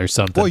lug nut or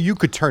something. Well, you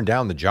could turn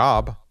down the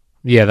job.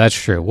 Yeah, that's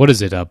true. What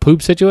is it? A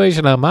poop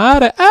situation? I'm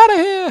out of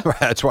here.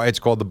 That's why it's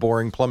called the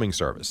boring plumbing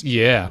service.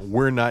 Yeah.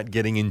 We're not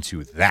getting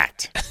into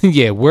that.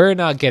 Yeah, we're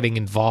not getting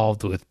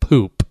involved with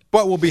poop.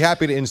 But we'll be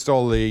happy to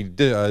install a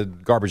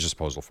garbage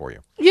disposal for you.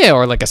 Yeah,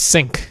 or like a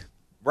sink.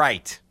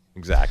 Right.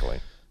 Exactly.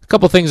 A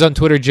couple things on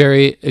Twitter,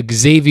 Jerry.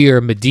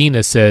 Xavier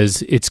Medina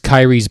says it's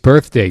Kyrie's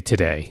birthday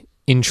today.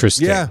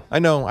 Interesting. Yeah, I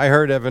know. I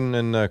heard Evan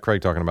and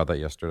Craig talking about that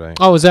yesterday.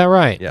 Oh, is that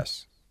right?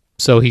 Yes.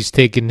 So he's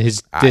taken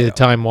his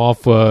time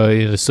off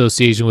in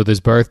association with his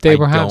birthday,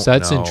 perhaps?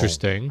 That's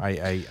interesting.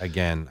 I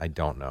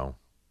don't know.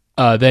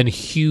 Then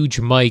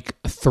Huge Mike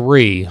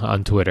 3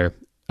 on Twitter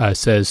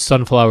says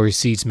sunflower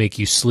seeds make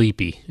you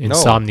sleepy.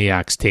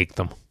 Insomniacs take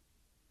them.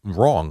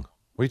 Wrong.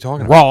 What are you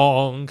talking about?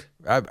 Wrong.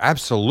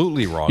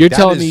 Absolutely wrong. You're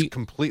telling me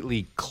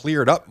completely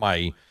cleared up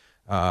my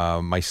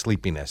my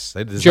sleepiness.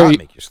 It does Jerry, not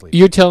make you sleepy.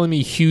 You're telling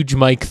me Huge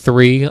Mike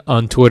 3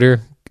 on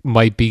Twitter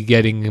might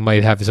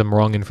have some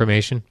wrong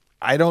information?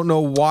 I don't know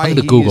why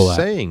he's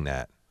saying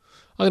that.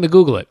 I'm going to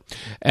Google it.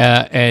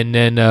 And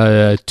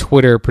then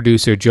Twitter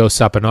producer Joe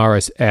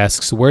Sapanaris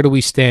asks, where do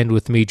we stand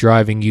with me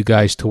driving you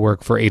guys to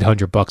work for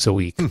 $800 a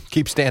week?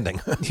 Keep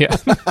standing. Yeah.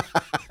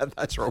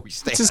 That's where we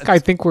stand. What's this guy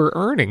think we're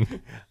earning?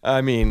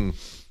 I mean,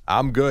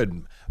 I'm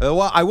good.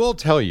 Well, I will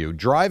tell you,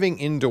 driving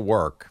into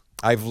work,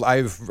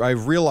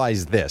 I've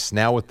realized this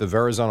now with the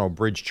Verrazano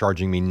Bridge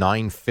charging me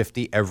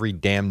 $9.50 every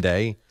damn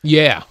day.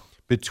 Yeah.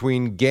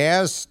 Between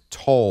gas,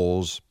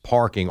 tolls,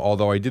 parking,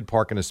 although I did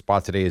park in a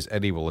spot today, as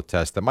Eddie will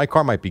attest, that my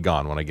car might be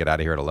gone when I get out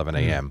of here at 11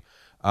 a.m.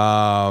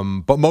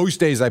 But most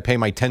days I pay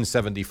my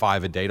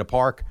 $10.75 a day to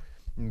park.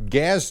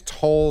 Gas,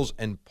 tolls,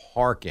 and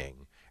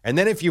parking. And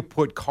then if you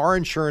put car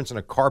insurance and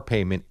a car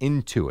payment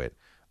into it,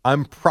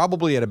 I'm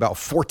probably at about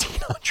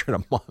 $1,400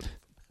 a month.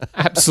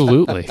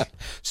 Absolutely.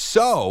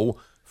 So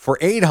for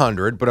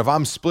 $800, but if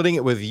I'm splitting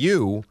it with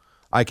you,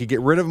 I could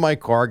get rid of my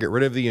car, get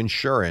rid of the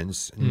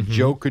insurance, and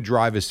Joe could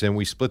drive us in.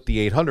 We split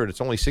the $800. It's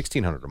only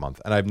 $1,600 a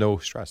month, and I have no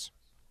stress.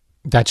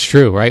 That's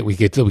true, right? We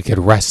could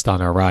rest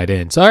on our ride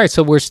in. So, all right,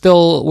 so we're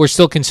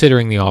still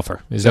considering the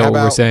offer. Is that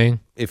what we're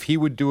saying? If he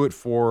would do it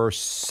for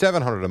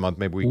 $700 a month,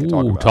 maybe we could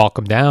talk about talk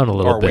him down a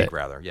little bit. Or a week,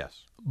 rather,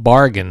 yes.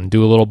 bargain,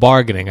 do a little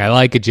bargaining. I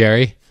like it,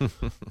 Jerry.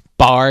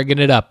 Bargain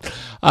it up.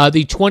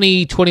 The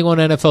 2021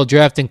 NFL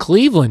Draft in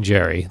Cleveland,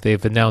 Jerry.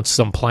 They've announced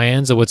some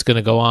plans of what's going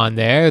to go on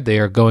there. They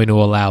are going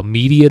to allow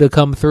media to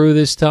come through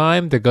this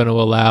time. They're going to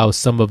allow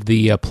some of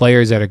the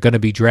players that are going to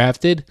be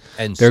drafted.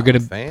 And they're some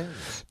going to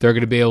fans. They're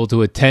going to be able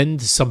to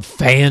attend. Some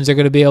fans are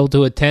going to be able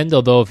to attend,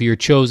 although if you're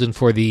chosen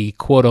for the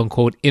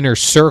quote-unquote inner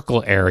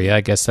circle area,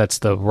 I guess that's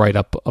the right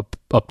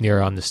up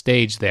near on the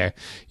stage there,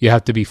 you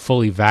have to be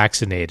fully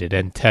vaccinated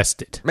and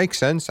tested. Makes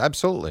sense.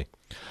 Absolutely.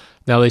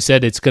 Now, they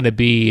said it's going to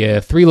be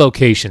 3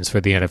 locations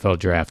for the NFL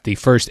Draft. The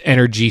First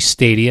Energy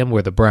Stadium,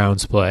 where the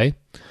Browns play,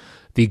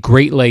 the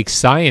Great Lakes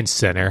Science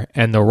Center,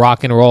 and the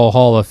Rock and Roll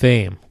Hall of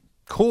Fame.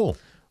 Cool.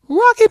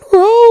 Rock and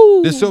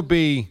roll! This will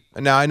be,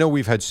 now I know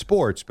we've had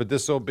sports, but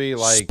this will be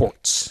like...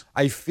 Sports.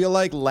 I feel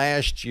like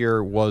last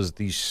year was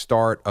the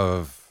start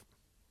of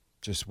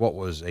just what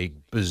was a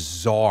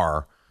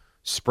bizarre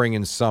spring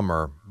and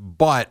summer,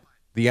 but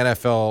the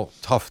NFL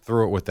toughed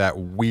through it with that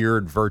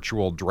weird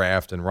virtual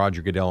draft and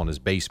Roger Goodell in his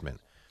basement.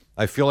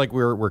 I feel like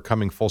we're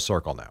coming full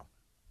circle now.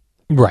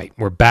 Right.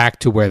 We're back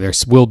to where there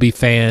will be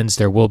fans,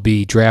 there will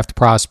be draft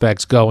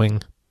prospects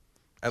going.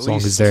 As long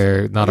as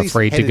they're not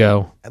afraid to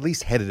go. At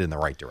least headed in the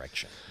right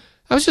direction.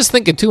 I was just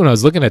thinking, too, when I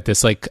was looking at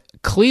this, like,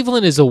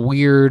 Cleveland is a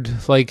weird,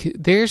 like,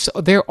 there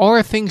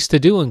are things to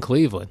do in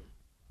Cleveland.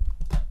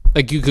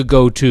 Like, you could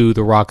go to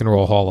the Rock and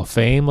Roll Hall of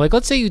Fame. Like,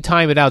 let's say you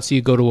time it out so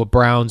you go to a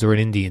Browns or an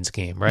Indians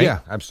game, right? Yeah,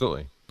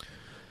 absolutely.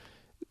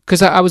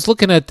 Because I was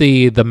looking at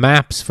the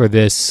maps for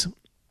this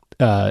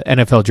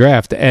NFL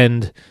draft,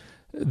 and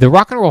the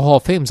Rock and Roll Hall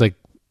of Fame is, like,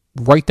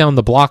 right down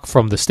the block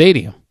from the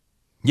stadium.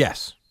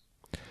 Yes.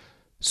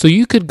 So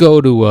you could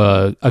go to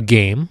a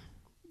game,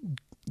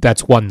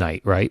 that's one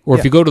night, right? Or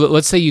if you go to,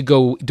 let's say you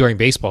go during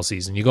baseball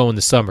season, you go in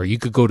the summer, you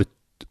could go to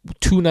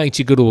 2 nights,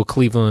 you go to a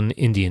Cleveland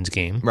Indians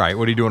game. Right,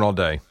 what are you doing all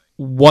day?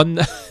 One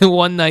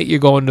night you're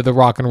going to the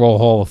Rock and Roll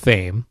Hall of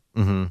Fame.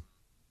 Mm-hmm.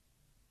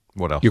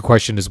 What else? Your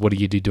question is, what do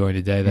you do during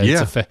the day?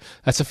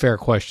 That's a fair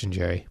question,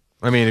 Jerry.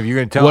 I mean, if you're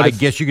going to tell, I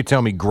guess you could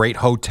tell me great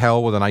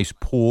hotel with a nice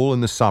pool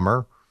in the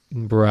summer.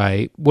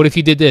 Right. What if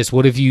you did this?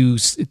 What if you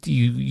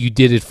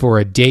did it for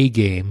a day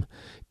game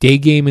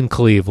in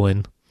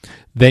Cleveland,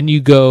 then you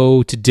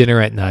go to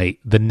dinner at night.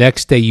 The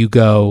next day you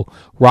go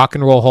Rock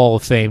and Roll Hall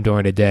of Fame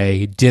during the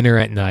day, dinner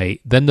at night.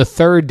 Then the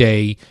third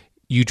day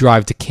you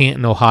drive to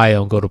Canton,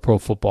 Ohio and go to Pro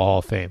Football Hall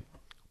of Fame.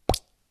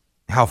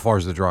 How far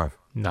is the drive?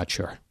 Not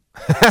sure.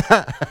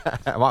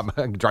 I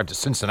can drive to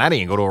Cincinnati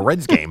and go to a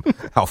Reds game.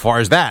 How far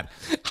is that?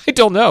 I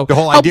don't know. The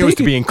whole idea was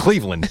to be in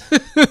Cleveland.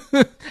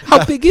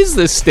 How big is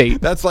this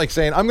state? That's like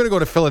saying, I'm going to go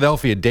to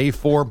Philadelphia day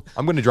 4.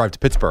 I'm going to drive to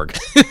Pittsburgh.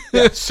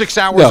 6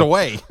 hours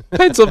away.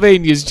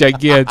 Pennsylvania's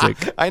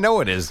gigantic. I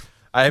know it is.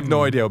 I have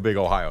no idea how big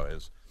Ohio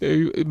is.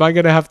 Am I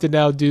going to have to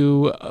now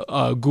do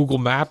Google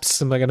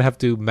Maps? Am I going to have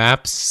to do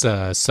maps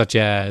such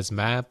as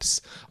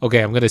Maps?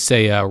 Okay, I'm going to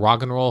say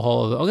Rock and Roll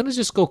Hall. I'm going to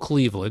just go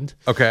Cleveland.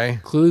 Okay.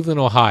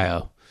 Cleveland,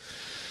 Ohio.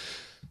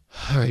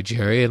 All right,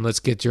 Jerry, and let's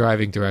get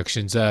driving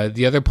directions.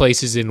 The other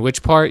places in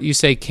which part? You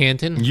say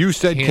Canton? You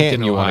said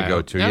Canton you want to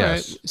go to, All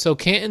yes. Right. So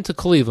Canton to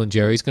Cleveland,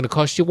 Jerry, is going to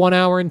cost you 1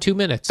 hour and 2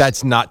 minutes.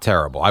 That's not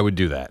terrible. I would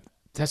do that.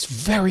 That's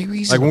very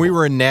reasonable. Like when we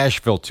were in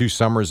Nashville 2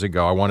 summers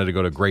ago, I wanted to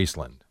go to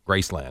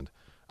Graceland.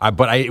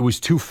 But it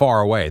was too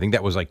far away. I think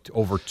that was like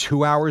over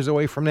 2 hours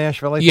away from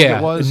Nashville, I think it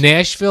was.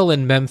 Nashville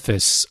and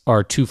Memphis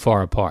are too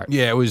far apart.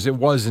 Yeah, it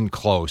wasn't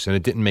close, and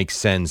it didn't make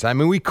sense. I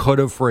mean, we could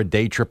have for a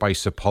day trip, I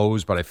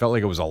suppose, but I felt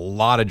like it was a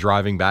lot of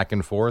driving back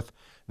and forth.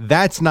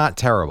 That's not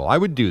terrible. I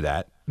would do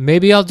that.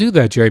 Maybe I'll do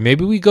that, Jerry.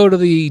 Maybe we go to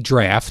the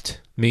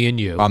draft, me and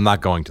you. I'm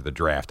not going to the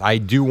draft. I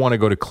do want to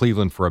go to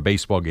Cleveland for a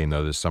baseball game,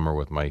 though, this summer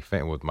with my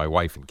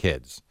wife and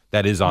kids.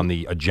 That is on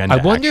the agenda.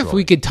 I wonder if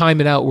we could time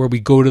it out where we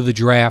go to the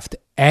draft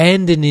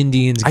and an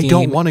Indians game. I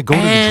don't want to go to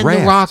the draft.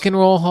 And the Rock and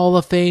Roll Hall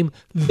of Fame.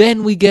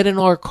 Then we get in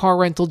our car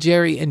rental,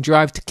 Jerry, and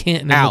drive to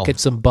Canton and look at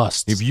some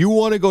busts. If you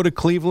want to go to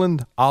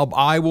Cleveland,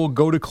 I will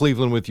go to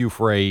Cleveland with you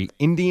for a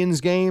Indians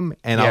game,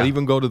 and I'll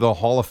even go to the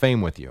Hall of Fame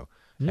with you.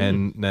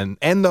 And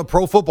the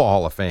Pro Football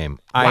Hall of Fame.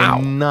 Wow.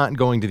 I'm not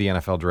going to the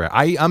NFL draft.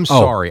 I'm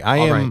sorry.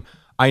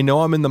 I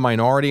know I'm in the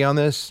minority on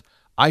this.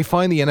 I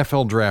find the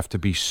NFL draft to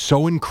be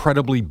so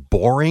incredibly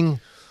boring.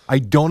 I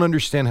don't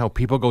understand how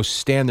people go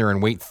stand there and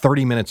wait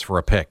 30 minutes for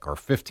a pick or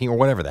 15 or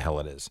whatever the hell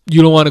it is.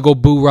 You don't want to go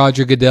boo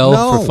Roger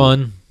Goodell for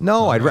fun?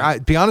 No,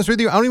 I'd be honest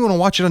with you. I don't even want to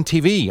watch it on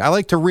TV. I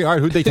like to read, all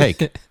right, who'd they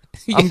take?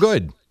 I'm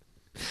good.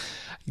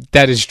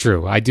 That is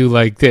true. I do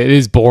like it.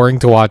 Is boring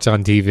to watch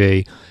on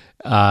TV.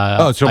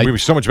 So it would be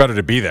so much better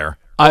to be there.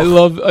 I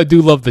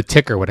do love the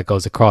ticker when it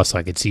goes across so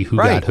I can see who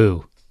got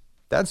who.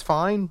 That's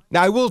fine.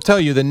 Now, I will tell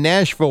you, the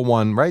Nashville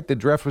one, right? The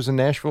draft was in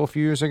Nashville a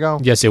few years ago?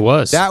 Yes, it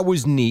was. That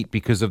was neat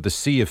because of the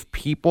sea of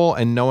people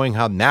and knowing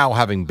how now,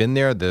 having been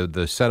there,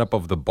 the setup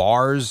of the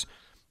bars,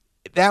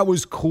 that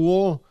was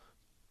cool.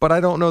 But I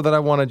don't know that I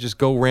want to just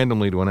go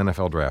randomly to an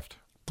NFL draft.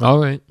 All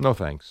right. No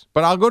thanks.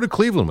 But I'll go to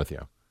Cleveland with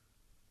you.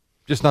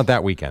 Just not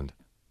that weekend.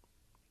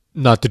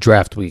 Not the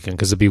draft weekend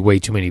because there'd be way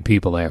too many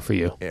people there for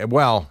you.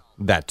 Well,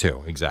 That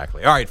too,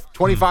 exactly. All right,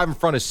 25 in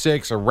front of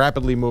 6, a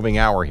rapidly moving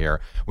hour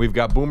here. We've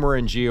got Boomer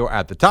and Gio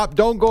at the top.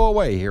 Don't go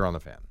away here on The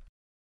Fan.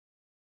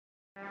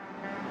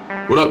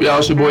 What up, y'all?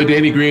 It's your boy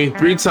Danny Green,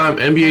 3-time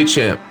NBA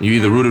champ. You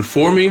either rooted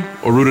for me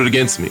or rooted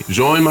against me.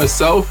 Join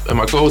myself and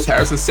my co-host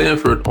Harrison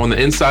Sanford on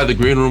the Inside the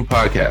Green Room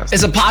podcast.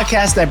 It's a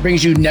podcast that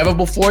brings you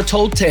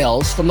never-before-told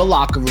tales from the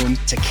locker room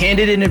to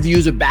candid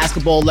interviews with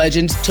basketball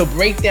legends to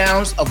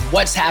breakdowns of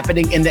what's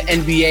happening in the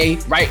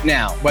NBA right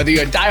now. Whether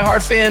you're a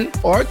diehard fan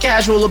or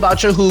casual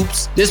about your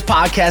hoops, this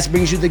podcast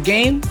brings you the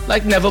game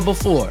like never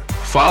before.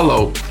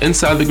 Follow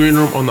Inside the Green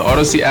Room on the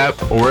Odyssey app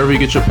or wherever you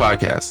get your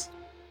podcasts.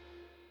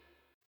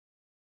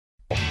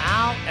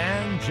 Al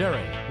and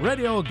Jerry,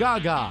 Radio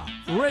Gaga,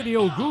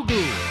 Radio Goo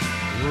Goo,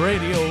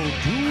 Radio Doo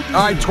Doo.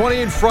 All right,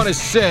 20 in front of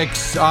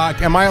 6.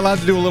 Am I allowed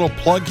to do a little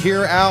plug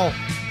here, Al?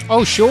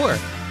 Oh, sure.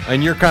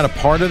 And you're kind of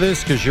part of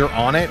this because you're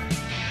on it.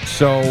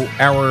 So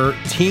our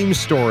team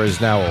store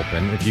is now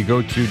open. If you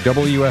go to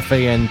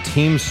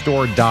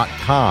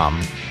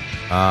WFANteamstore.com,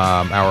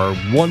 our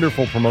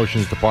wonderful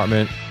promotions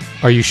department.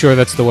 Are you sure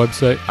that's the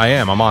website? I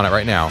am. I'm on it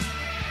right now.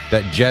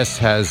 That Jess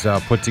has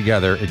put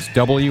together. It's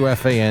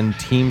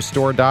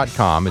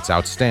WFANteamstore.com. It's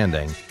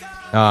outstanding.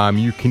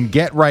 You can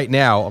get right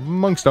now,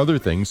 amongst other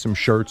things, some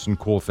shirts and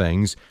cool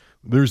things.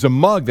 There's a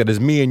mug that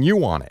has me and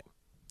you on it.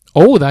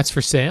 Oh, that's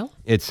for sale?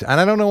 And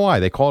I don't know why.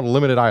 They call it a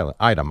limited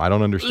item. I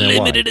don't understand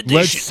limited why. Edition.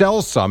 Let's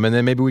sell some, and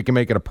then maybe we can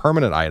make it a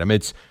permanent item.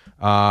 It's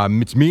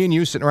me and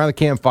you sitting around the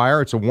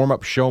campfire. It's a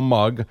warm-up show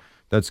mug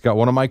that's got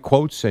one of my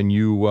quotes and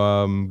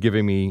you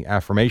giving me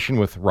affirmation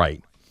with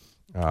right.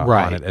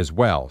 On it as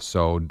well.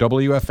 So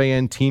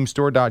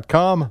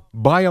WFANteamstore.com,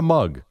 buy a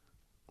mug.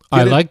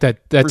 I like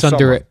that. That's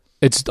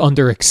it's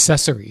under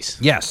accessories.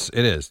 Yes,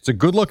 it is. It's a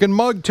good looking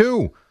mug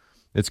too.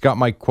 It's got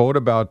my quote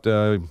about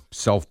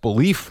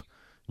self-belief.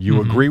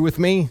 You agree with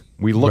me?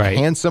 We look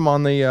handsome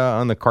on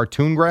the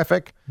cartoon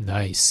graphic.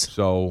 Nice.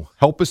 So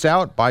help us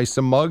out. Buy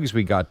some mugs.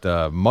 We got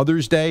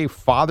Mother's Day,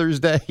 Father's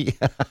Day,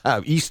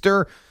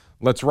 Easter.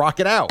 Let's rock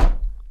it out.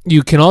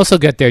 You can also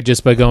get there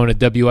just by going to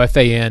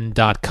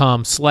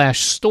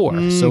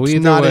WFAN.com/store. So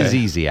it's not as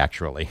easy,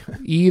 actually.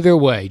 Either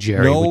way,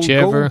 Jerry,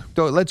 whichever.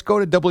 Let's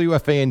go to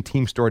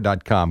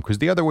WFANteamstore.com because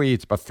the other way,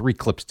 it's about 3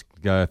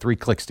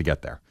 clicks to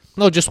get there.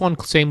 No, just one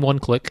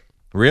click.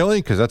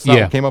 Really? Because that's not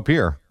what came up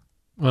here.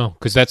 Well,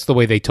 because that's the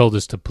way they told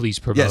us to please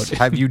promote Yes. it.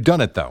 Have you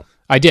done it, though?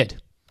 I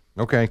did.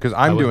 Okay, because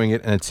I'm doing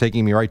it, and it's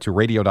taking me right to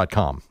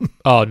radio.com.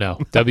 Oh, no.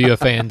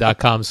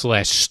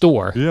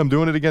 WFAN.com/store. Yeah, I'm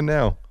doing it again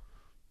now.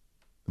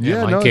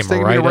 Yeah, mine it's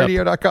taking me to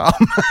radio.com.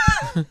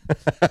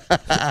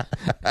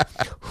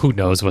 Who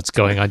knows what's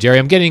going on, Jerry?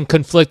 I'm getting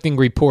conflicting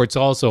reports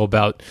also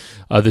about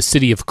the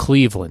city of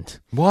Cleveland.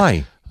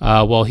 Why?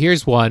 Well,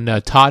 here's one.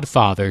 Todd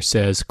Father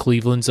says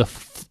Cleveland's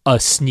a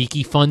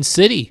sneaky fun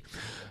city.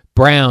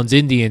 Browns,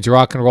 Indians,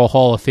 Rock and Roll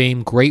Hall of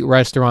Fame, great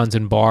restaurants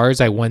and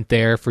bars. I went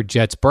there for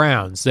Jets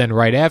Browns. Then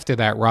right after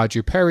that,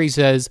 Roger Perry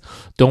says,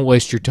 don't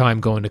waste your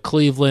time going to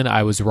Cleveland.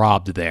 I was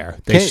robbed there.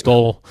 They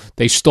stole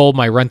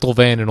my rental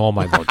van and all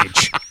my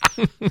luggage.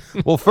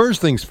 Well,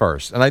 first things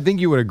first, and I think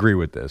you would agree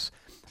with this.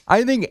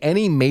 I think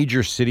any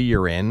major city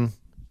you're in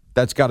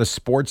that's got a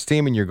sports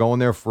team and you're going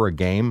there for a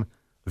game,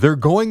 they're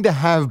going to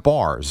have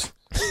bars.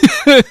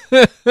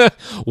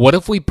 What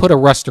if we put a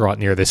restaurant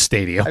near this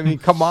stadium? I mean,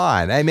 come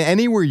on. I mean,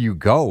 anywhere you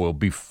go will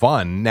be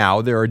fun.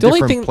 Now, there are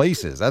different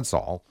places. That's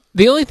all.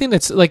 The only thing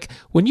that's like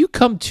when you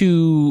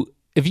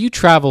if you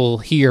travel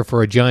here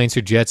for a Giants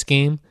or Jets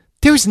game,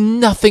 there's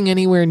nothing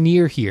anywhere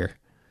near here.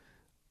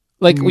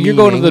 Like when you're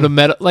going to the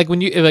Meta, like when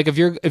you like if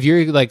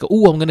you're like,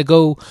 oh, I'm gonna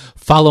go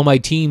follow my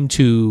team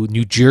to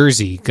New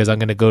Jersey because I'm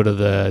gonna go to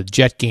the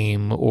Jet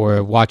game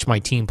or watch my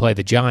team play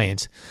the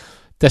Giants.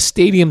 The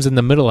stadium's in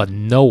the middle of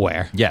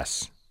nowhere.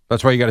 Yes.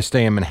 That's why you got to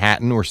stay in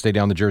Manhattan or stay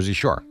down the Jersey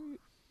Shore.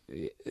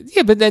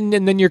 Yeah, but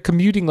then you're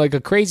commuting like a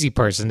crazy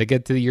person to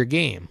get to your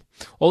game.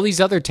 All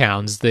these other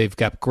towns, they've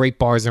got great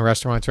bars and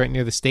restaurants right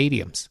near the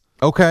stadiums.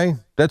 Okay,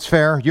 that's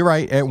fair. You're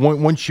right.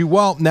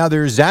 Now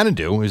there's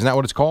Xanadu. Isn't that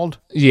what it's called?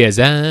 Yeah,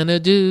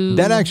 Xanadu.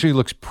 That actually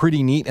looks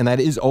pretty neat, and that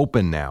is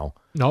open now.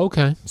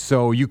 Okay.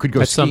 So you could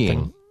go skiing.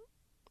 Something.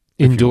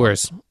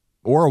 Indoors.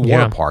 Or a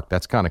water park.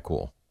 That's kind of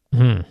cool.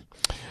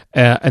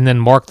 And then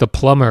Mark the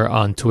Plumber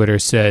on Twitter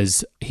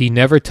says, he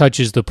never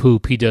touches the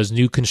poop. He does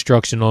new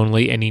construction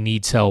only, and he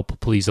needs help.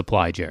 Please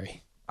apply,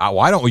 Jerry.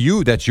 Why don't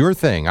you? That's your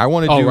thing. I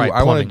want to do.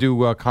 I want to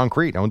do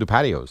concrete. I want to do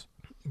patios.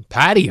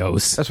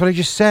 Patios. That's what I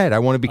just said. I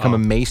want to become a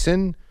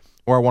mason,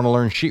 or I want to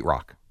learn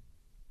sheetrock.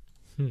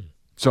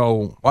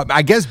 So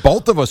I guess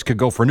both of us could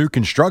go for new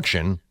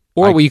construction,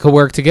 or we could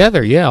work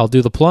together. Yeah, I'll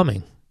do the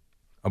plumbing.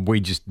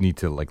 We just need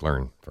to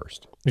learn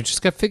first. You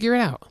just got to figure it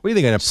out. What do you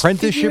think, an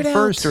apprenticeship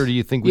first, or do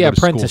you think we go to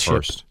school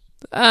first?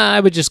 I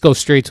would just go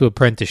straight to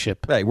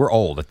apprenticeship. Hey, we're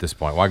old at this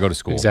point. Why go to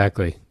school?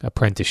 Exactly.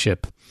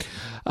 Apprenticeship.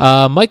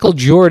 Michael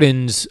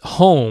Jordan's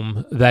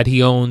home that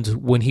he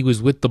owned when he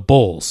was with the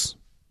Bulls,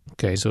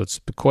 okay, so it's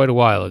quite a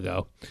while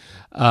ago,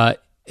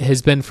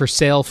 has been for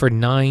sale for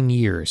 9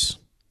 years.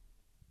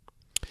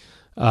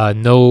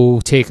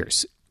 No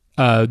takers.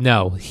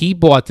 No, he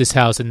bought this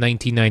house in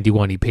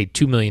 1991. He paid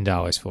 $2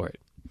 million for it.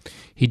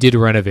 He did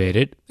renovate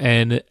it,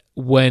 and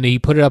when he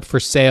put it up for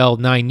sale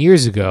 9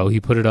 years ago, he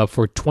put it up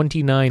for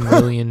 $29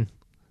 million.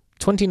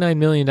 $29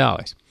 million.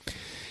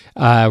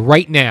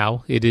 Right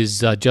now, it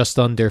is just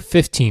under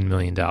 $15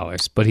 million,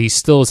 but he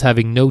still is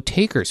having no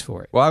takers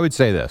for it. Well, I would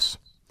say this.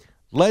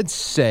 Let's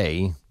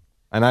say,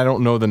 and I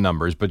don't know the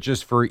numbers, but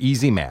just for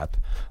easy math,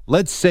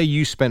 let's say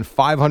you spent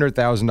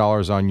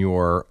 $500,000 on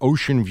your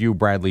Ocean View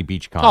Bradley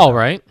Beach condo. All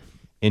right.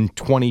 In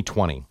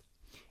 2020.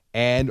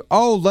 And,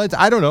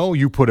 I don't know,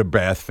 you put a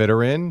bath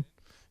fitter in,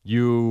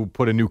 you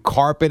put a new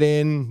carpet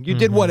in, you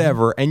did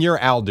whatever, and you're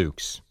Al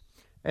Dukes.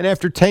 And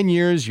after 10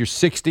 years, you're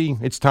 60,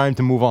 it's time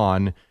to move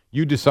on.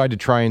 You decide to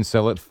try and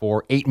sell it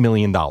for $8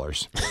 million.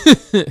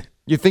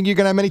 You think you're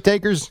going to have many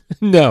takers?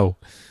 No.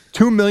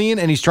 $2 million,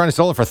 and he's trying to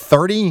sell it for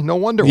 30? No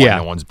wonder why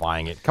no one's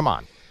buying it. Come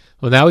on.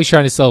 Well, now he's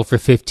trying to sell it for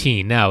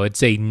 15. Now,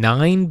 it's a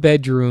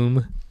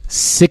 9-bedroom,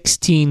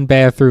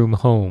 16-bathroom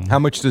home. How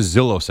much does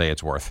Zillow say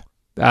it's worth?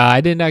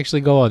 I didn't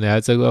actually go on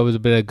that. That was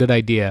a good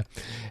idea.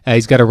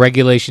 He's got a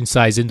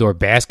regulation-size indoor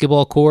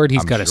basketball court.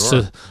 He's got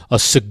a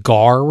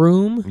cigar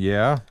room.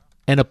 Yeah.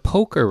 And a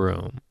poker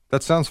room.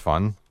 That sounds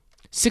fun.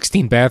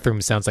 16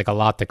 bathrooms sounds like a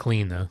lot to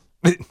clean, though.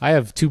 I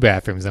have 2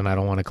 bathrooms, and I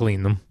don't want to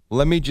clean them.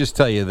 Let me just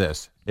tell you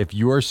this. If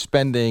you're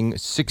spending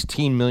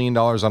 $16 million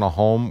on a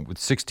home with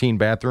 16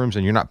 bathrooms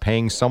and you're not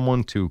paying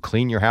someone to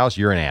clean your house,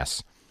 you're an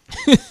ass.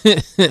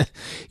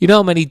 You know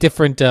how many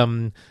different,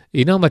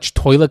 you know how much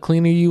toilet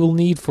cleaner you will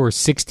need for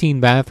 16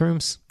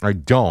 bathrooms? I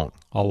don't.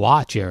 A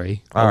lot,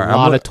 Jerry. All right, a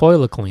lot of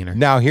toilet cleaner.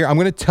 Now, here, I'm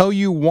going to tell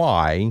you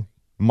why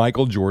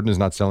Michael Jordan is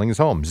not selling his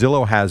home.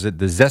 Zillow has it.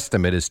 The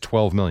Zestimate is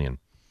 $12 million.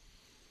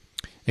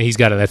 And he's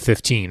got it at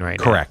 15 right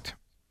now. Correct.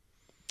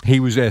 He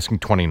was asking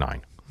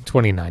 29.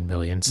 29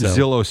 million. So.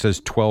 Zillow says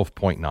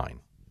 12.9.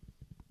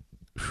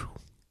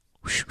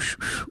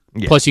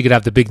 Yeah. Plus, you could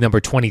have the big number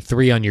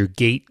 23 on your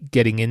gate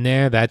getting in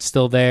there. That's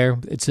still there.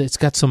 It's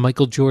got some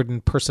Michael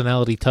Jordan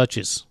personality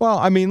touches. Well,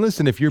 I mean,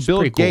 listen, if you're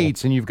Bill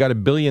Gates and you've got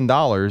 $1 billion,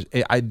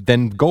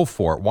 then go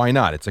for it. Why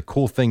not? It's a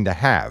cool thing to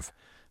have.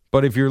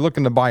 But if you're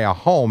looking to buy a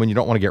home and you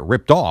don't want to get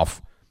ripped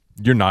off,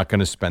 you're not going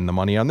to spend the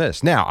money on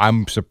this. Now,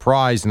 I'm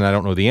surprised, and I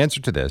don't know the answer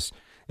to this,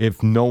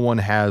 if no one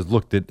has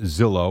looked at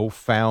Zillow,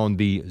 found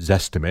the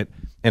Zestimate,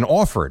 and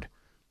offered.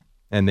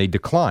 And they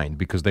declined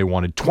because they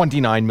wanted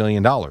 $29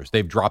 million.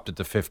 They've dropped it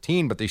to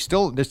 15, but they're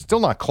still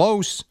not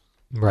close.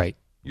 Right.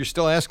 You're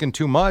still asking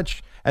too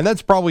much. And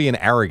that's probably an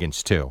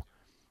arrogance, too.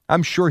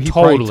 I'm sure he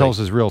probably tells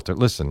his realtor,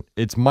 listen,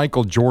 it's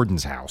Michael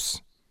Jordan's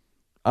house.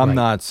 I'm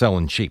not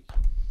selling cheap.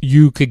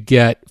 You could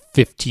get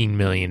 $15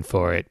 million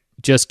for it.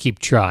 Just keep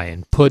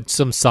trying. Put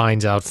some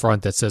signs out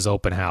front that says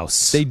open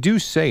house. They do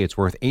say it's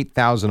worth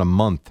 $8,000 a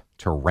month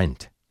to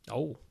rent.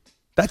 Oh.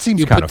 That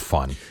seems kind of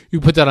fun. You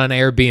put that on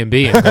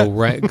Airbnb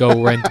and go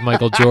rent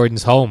Michael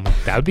Jordan's home.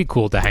 That would be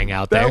cool to hang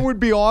out there. That would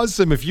be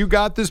awesome if you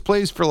got this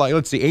place for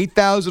let's see,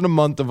 $8,000 a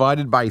month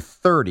divided by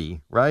 30,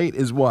 right?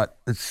 Is what?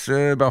 It's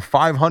about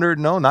 500.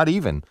 No, not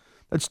even.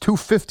 That's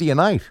 $250 a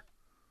night.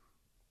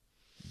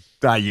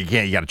 You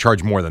can't. You got to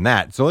charge more than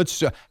that. So let's.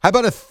 How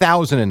about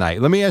 $1,000 a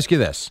night? Let me ask you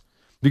this,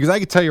 because I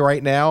can tell you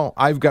right now,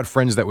 I've got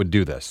friends that would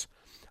do this.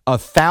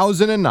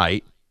 $1,000 a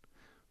night,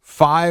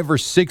 5 or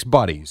 6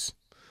 buddies.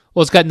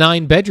 Well, it's got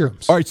 9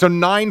 bedrooms. All right, so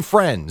 9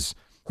 friends,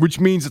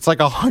 which means it's like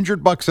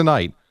 $100 a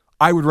night.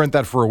 I would rent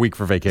that for a week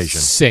for vacation.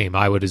 Same,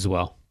 I would as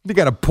well. You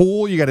got a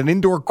pool, you got an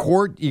indoor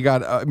court, you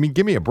got,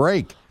 give me a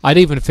break. I'd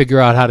even figure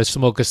out how to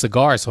smoke a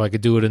cigar so I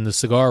could do it in the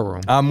cigar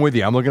room. I'm with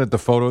you. I'm looking at the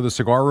photo of the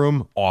cigar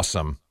room.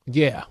 Awesome.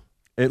 Yeah.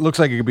 It looks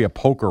like it could be a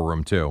poker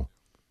room, too.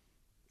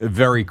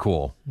 Very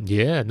cool.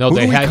 Yeah. No, Who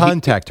do we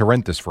contact to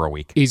rent this for a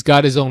week? He's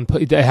got his own.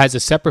 It has a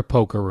separate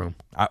poker room.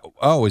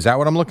 Is that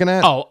what I'm looking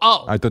at? Oh.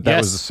 I thought that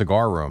was the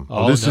cigar room.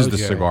 This is the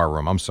cigar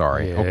room. I'm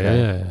sorry. Yeah.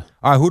 Okay.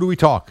 All right. Who do we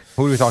talk?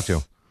 Who do we talk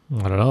to?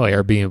 I don't know.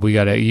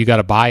 Airbnb. You got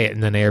to buy it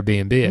and then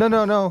Airbnb it.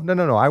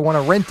 No. I want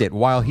to rent it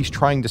while he's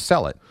trying to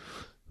sell it.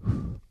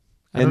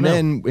 And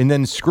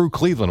then screw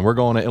Cleveland. We're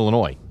going to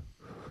Illinois.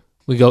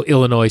 We go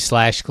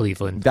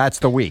Illinois/Cleveland. That's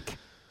the week.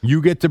 You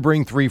get to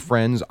bring 3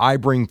 friends. I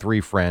bring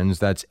 3 friends.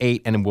 That's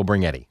 8, and then we'll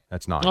bring Eddie.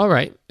 That's 9. All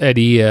right.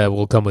 Eddie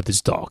will come with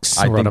his dogs.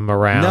 Run him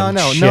around.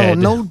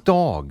 No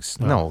dogs.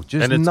 No, just 9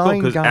 guys. And it's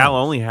cool because Al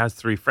only has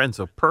 3 friends,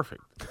 so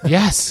perfect.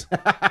 Yes.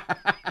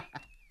 I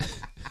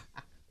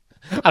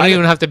don't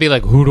even have to be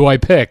like, who do I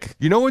pick?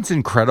 You know what's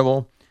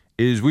incredible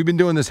is we've been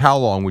doing this how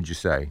long, would you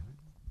say?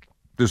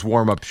 This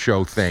warm-up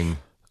show thing.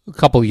 A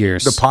couple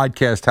years. The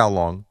podcast, how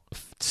long?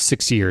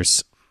 6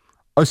 years.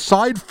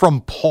 Aside from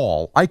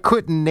Paul, I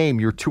couldn't name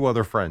your 2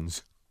 other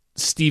friends.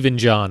 Steve and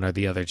John are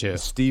the other 2.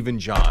 Steve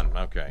and John,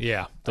 okay.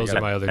 Yeah, those are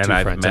my other 2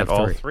 friends. friends. And I've met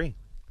all 3.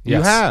 Yes.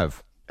 You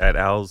have? At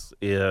Al's,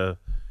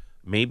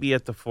 maybe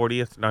at the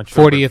 40th, not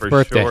sure. 40th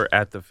birthday. Sure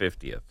at the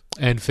 50th.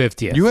 And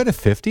 50th. You had a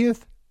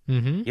 50th?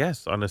 Mm-hmm.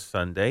 Yes, on a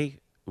Sunday,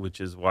 which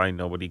is why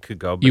nobody could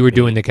go. You were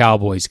doing the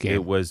Cowboys game.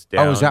 It was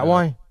down. Oh, is that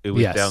why? It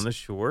was down the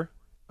shore.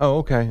 Oh,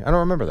 okay. I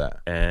don't remember that.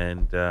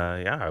 And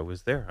I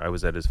was there. I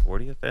was at his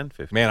 40th and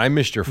 50th. Man, I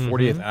missed your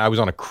 40th. I was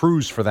on a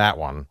cruise for that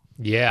one.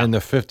 Yeah. And the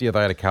 50th,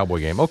 I had a Cowboy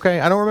game. Okay,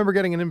 I don't remember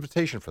getting an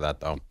invitation for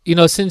that, though.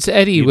 Since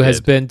Eddie has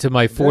been to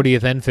my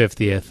 40th and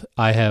 50th,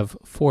 I have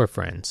 4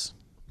 friends.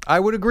 I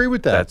would agree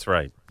with that. That's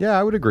right. Yeah,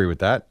 I would agree with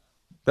that.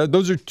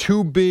 Those are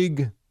 2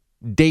 big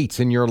dates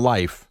in your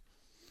life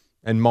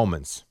and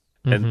moments.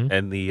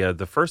 And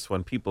the first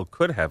one people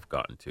could have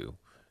gotten to,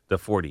 the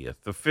 40th.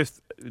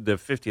 The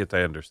 50th,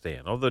 I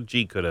understand. Although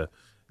G could have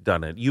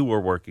done it. You were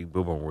working.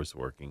 Boomer was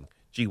working.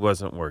 G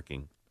wasn't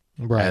working.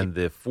 Right. And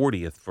the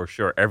 40th, for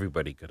sure,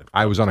 everybody could have.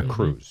 I was on a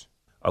cruise.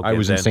 Okay, I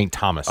was in St.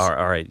 Thomas. All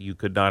right, you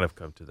could not have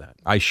come to that.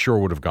 I sure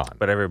would have gone.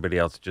 But everybody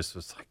else just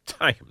was like,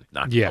 I am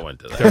not going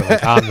to that. They're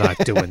like, I'm not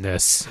doing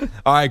this.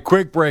 All right,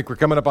 quick break. We're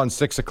coming up on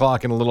 6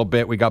 o'clock in a little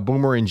bit. We got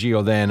Boomer and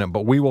Gio then,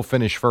 but we will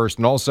finish first.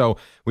 And also,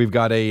 we've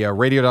got a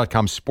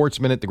Radio.com Sports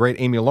Minute, the great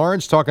Amy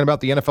Lawrence, talking about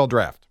the NFL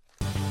Draft.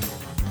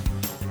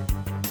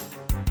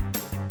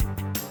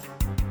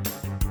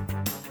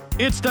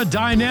 It's the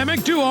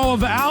dynamic duo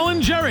of Al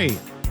and Jerry,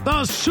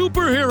 the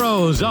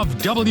superheroes of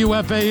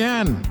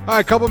WFAN. All right,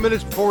 a couple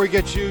minutes before we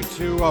get you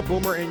to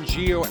Boomer and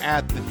Gio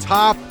at the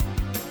top.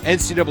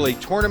 NCAA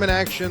tournament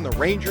action. The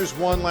Rangers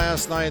won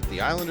last night.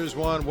 The Islanders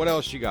won. What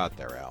else you got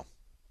there, Al?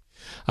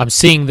 I'm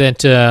seeing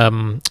that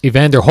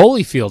Evander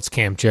Holyfield's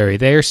camp, Jerry,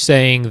 they're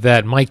saying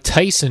that Mike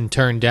Tyson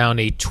turned down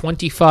a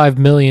 $25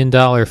 million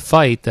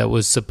fight that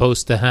was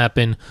supposed to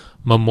happen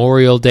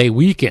Memorial Day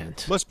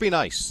weekend. Must be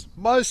nice.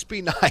 Must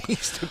be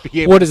nice to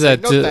be able What to is say,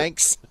 that? no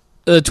thanks.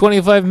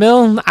 25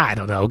 mil? I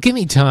don't know. Give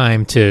me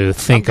time to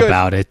think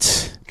about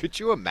it. Could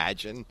you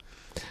imagine?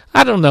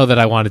 I don't know that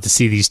I wanted to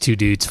see these 2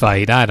 dudes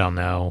fight. I don't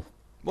know.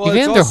 Well,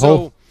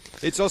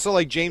 it's also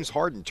like James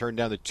Harden turned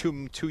down the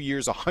 2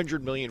 years,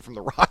 $100 million from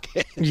the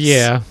Rockets.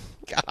 Yeah.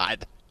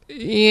 God.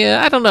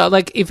 Yeah, I don't know.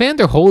 Like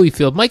Evander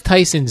Holyfield, Mike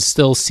Tyson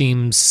still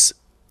seems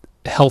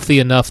healthy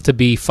enough to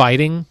be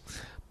fighting,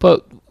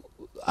 but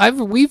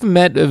we've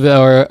met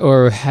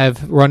or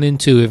have run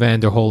into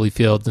Evander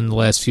Holyfield in the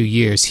last few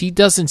years. He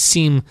doesn't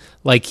seem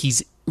like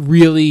he's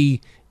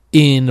really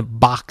in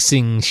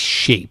boxing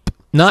shape.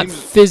 Not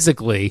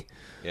physically,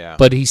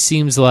 but he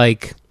seems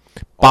like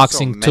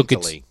boxing took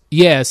its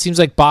it seems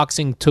like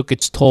boxing took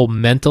its toll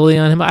mentally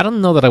on him. I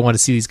don't know that I want to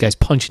see these guys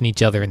punching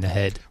each other in the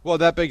head. Well,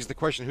 that begs the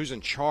question, who's in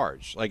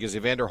charge? Like, is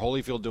Evander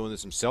Holyfield doing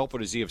this himself, or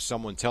does he have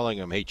someone telling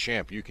him, hey,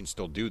 champ, you can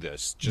still do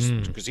this, just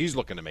because he's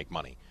looking to make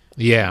money?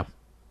 Yeah.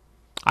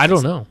 I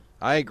don't know.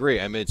 I agree.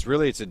 I mean,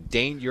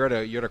 you're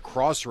at a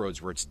crossroads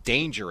where it's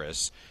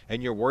dangerous,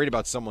 and you're worried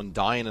about someone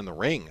dying in the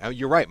ring.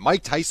 You're right.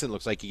 Mike Tyson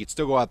looks like he could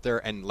still go out there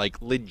and like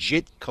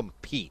legit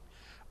compete.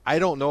 I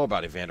don't know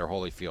about Evander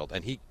Holyfield,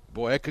 and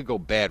it could go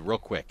bad real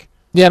quick.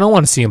 Yeah, I don't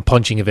want to see him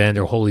punching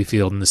Evander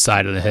Holyfield in the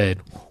side of the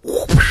head.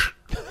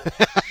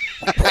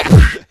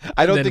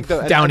 I don't think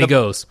down he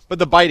goes. But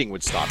the biting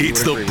would stop.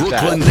 It's the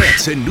Brooklyn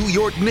Nets and New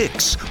York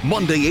Knicks,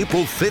 Monday,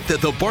 April 5th at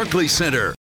the Barclays Center.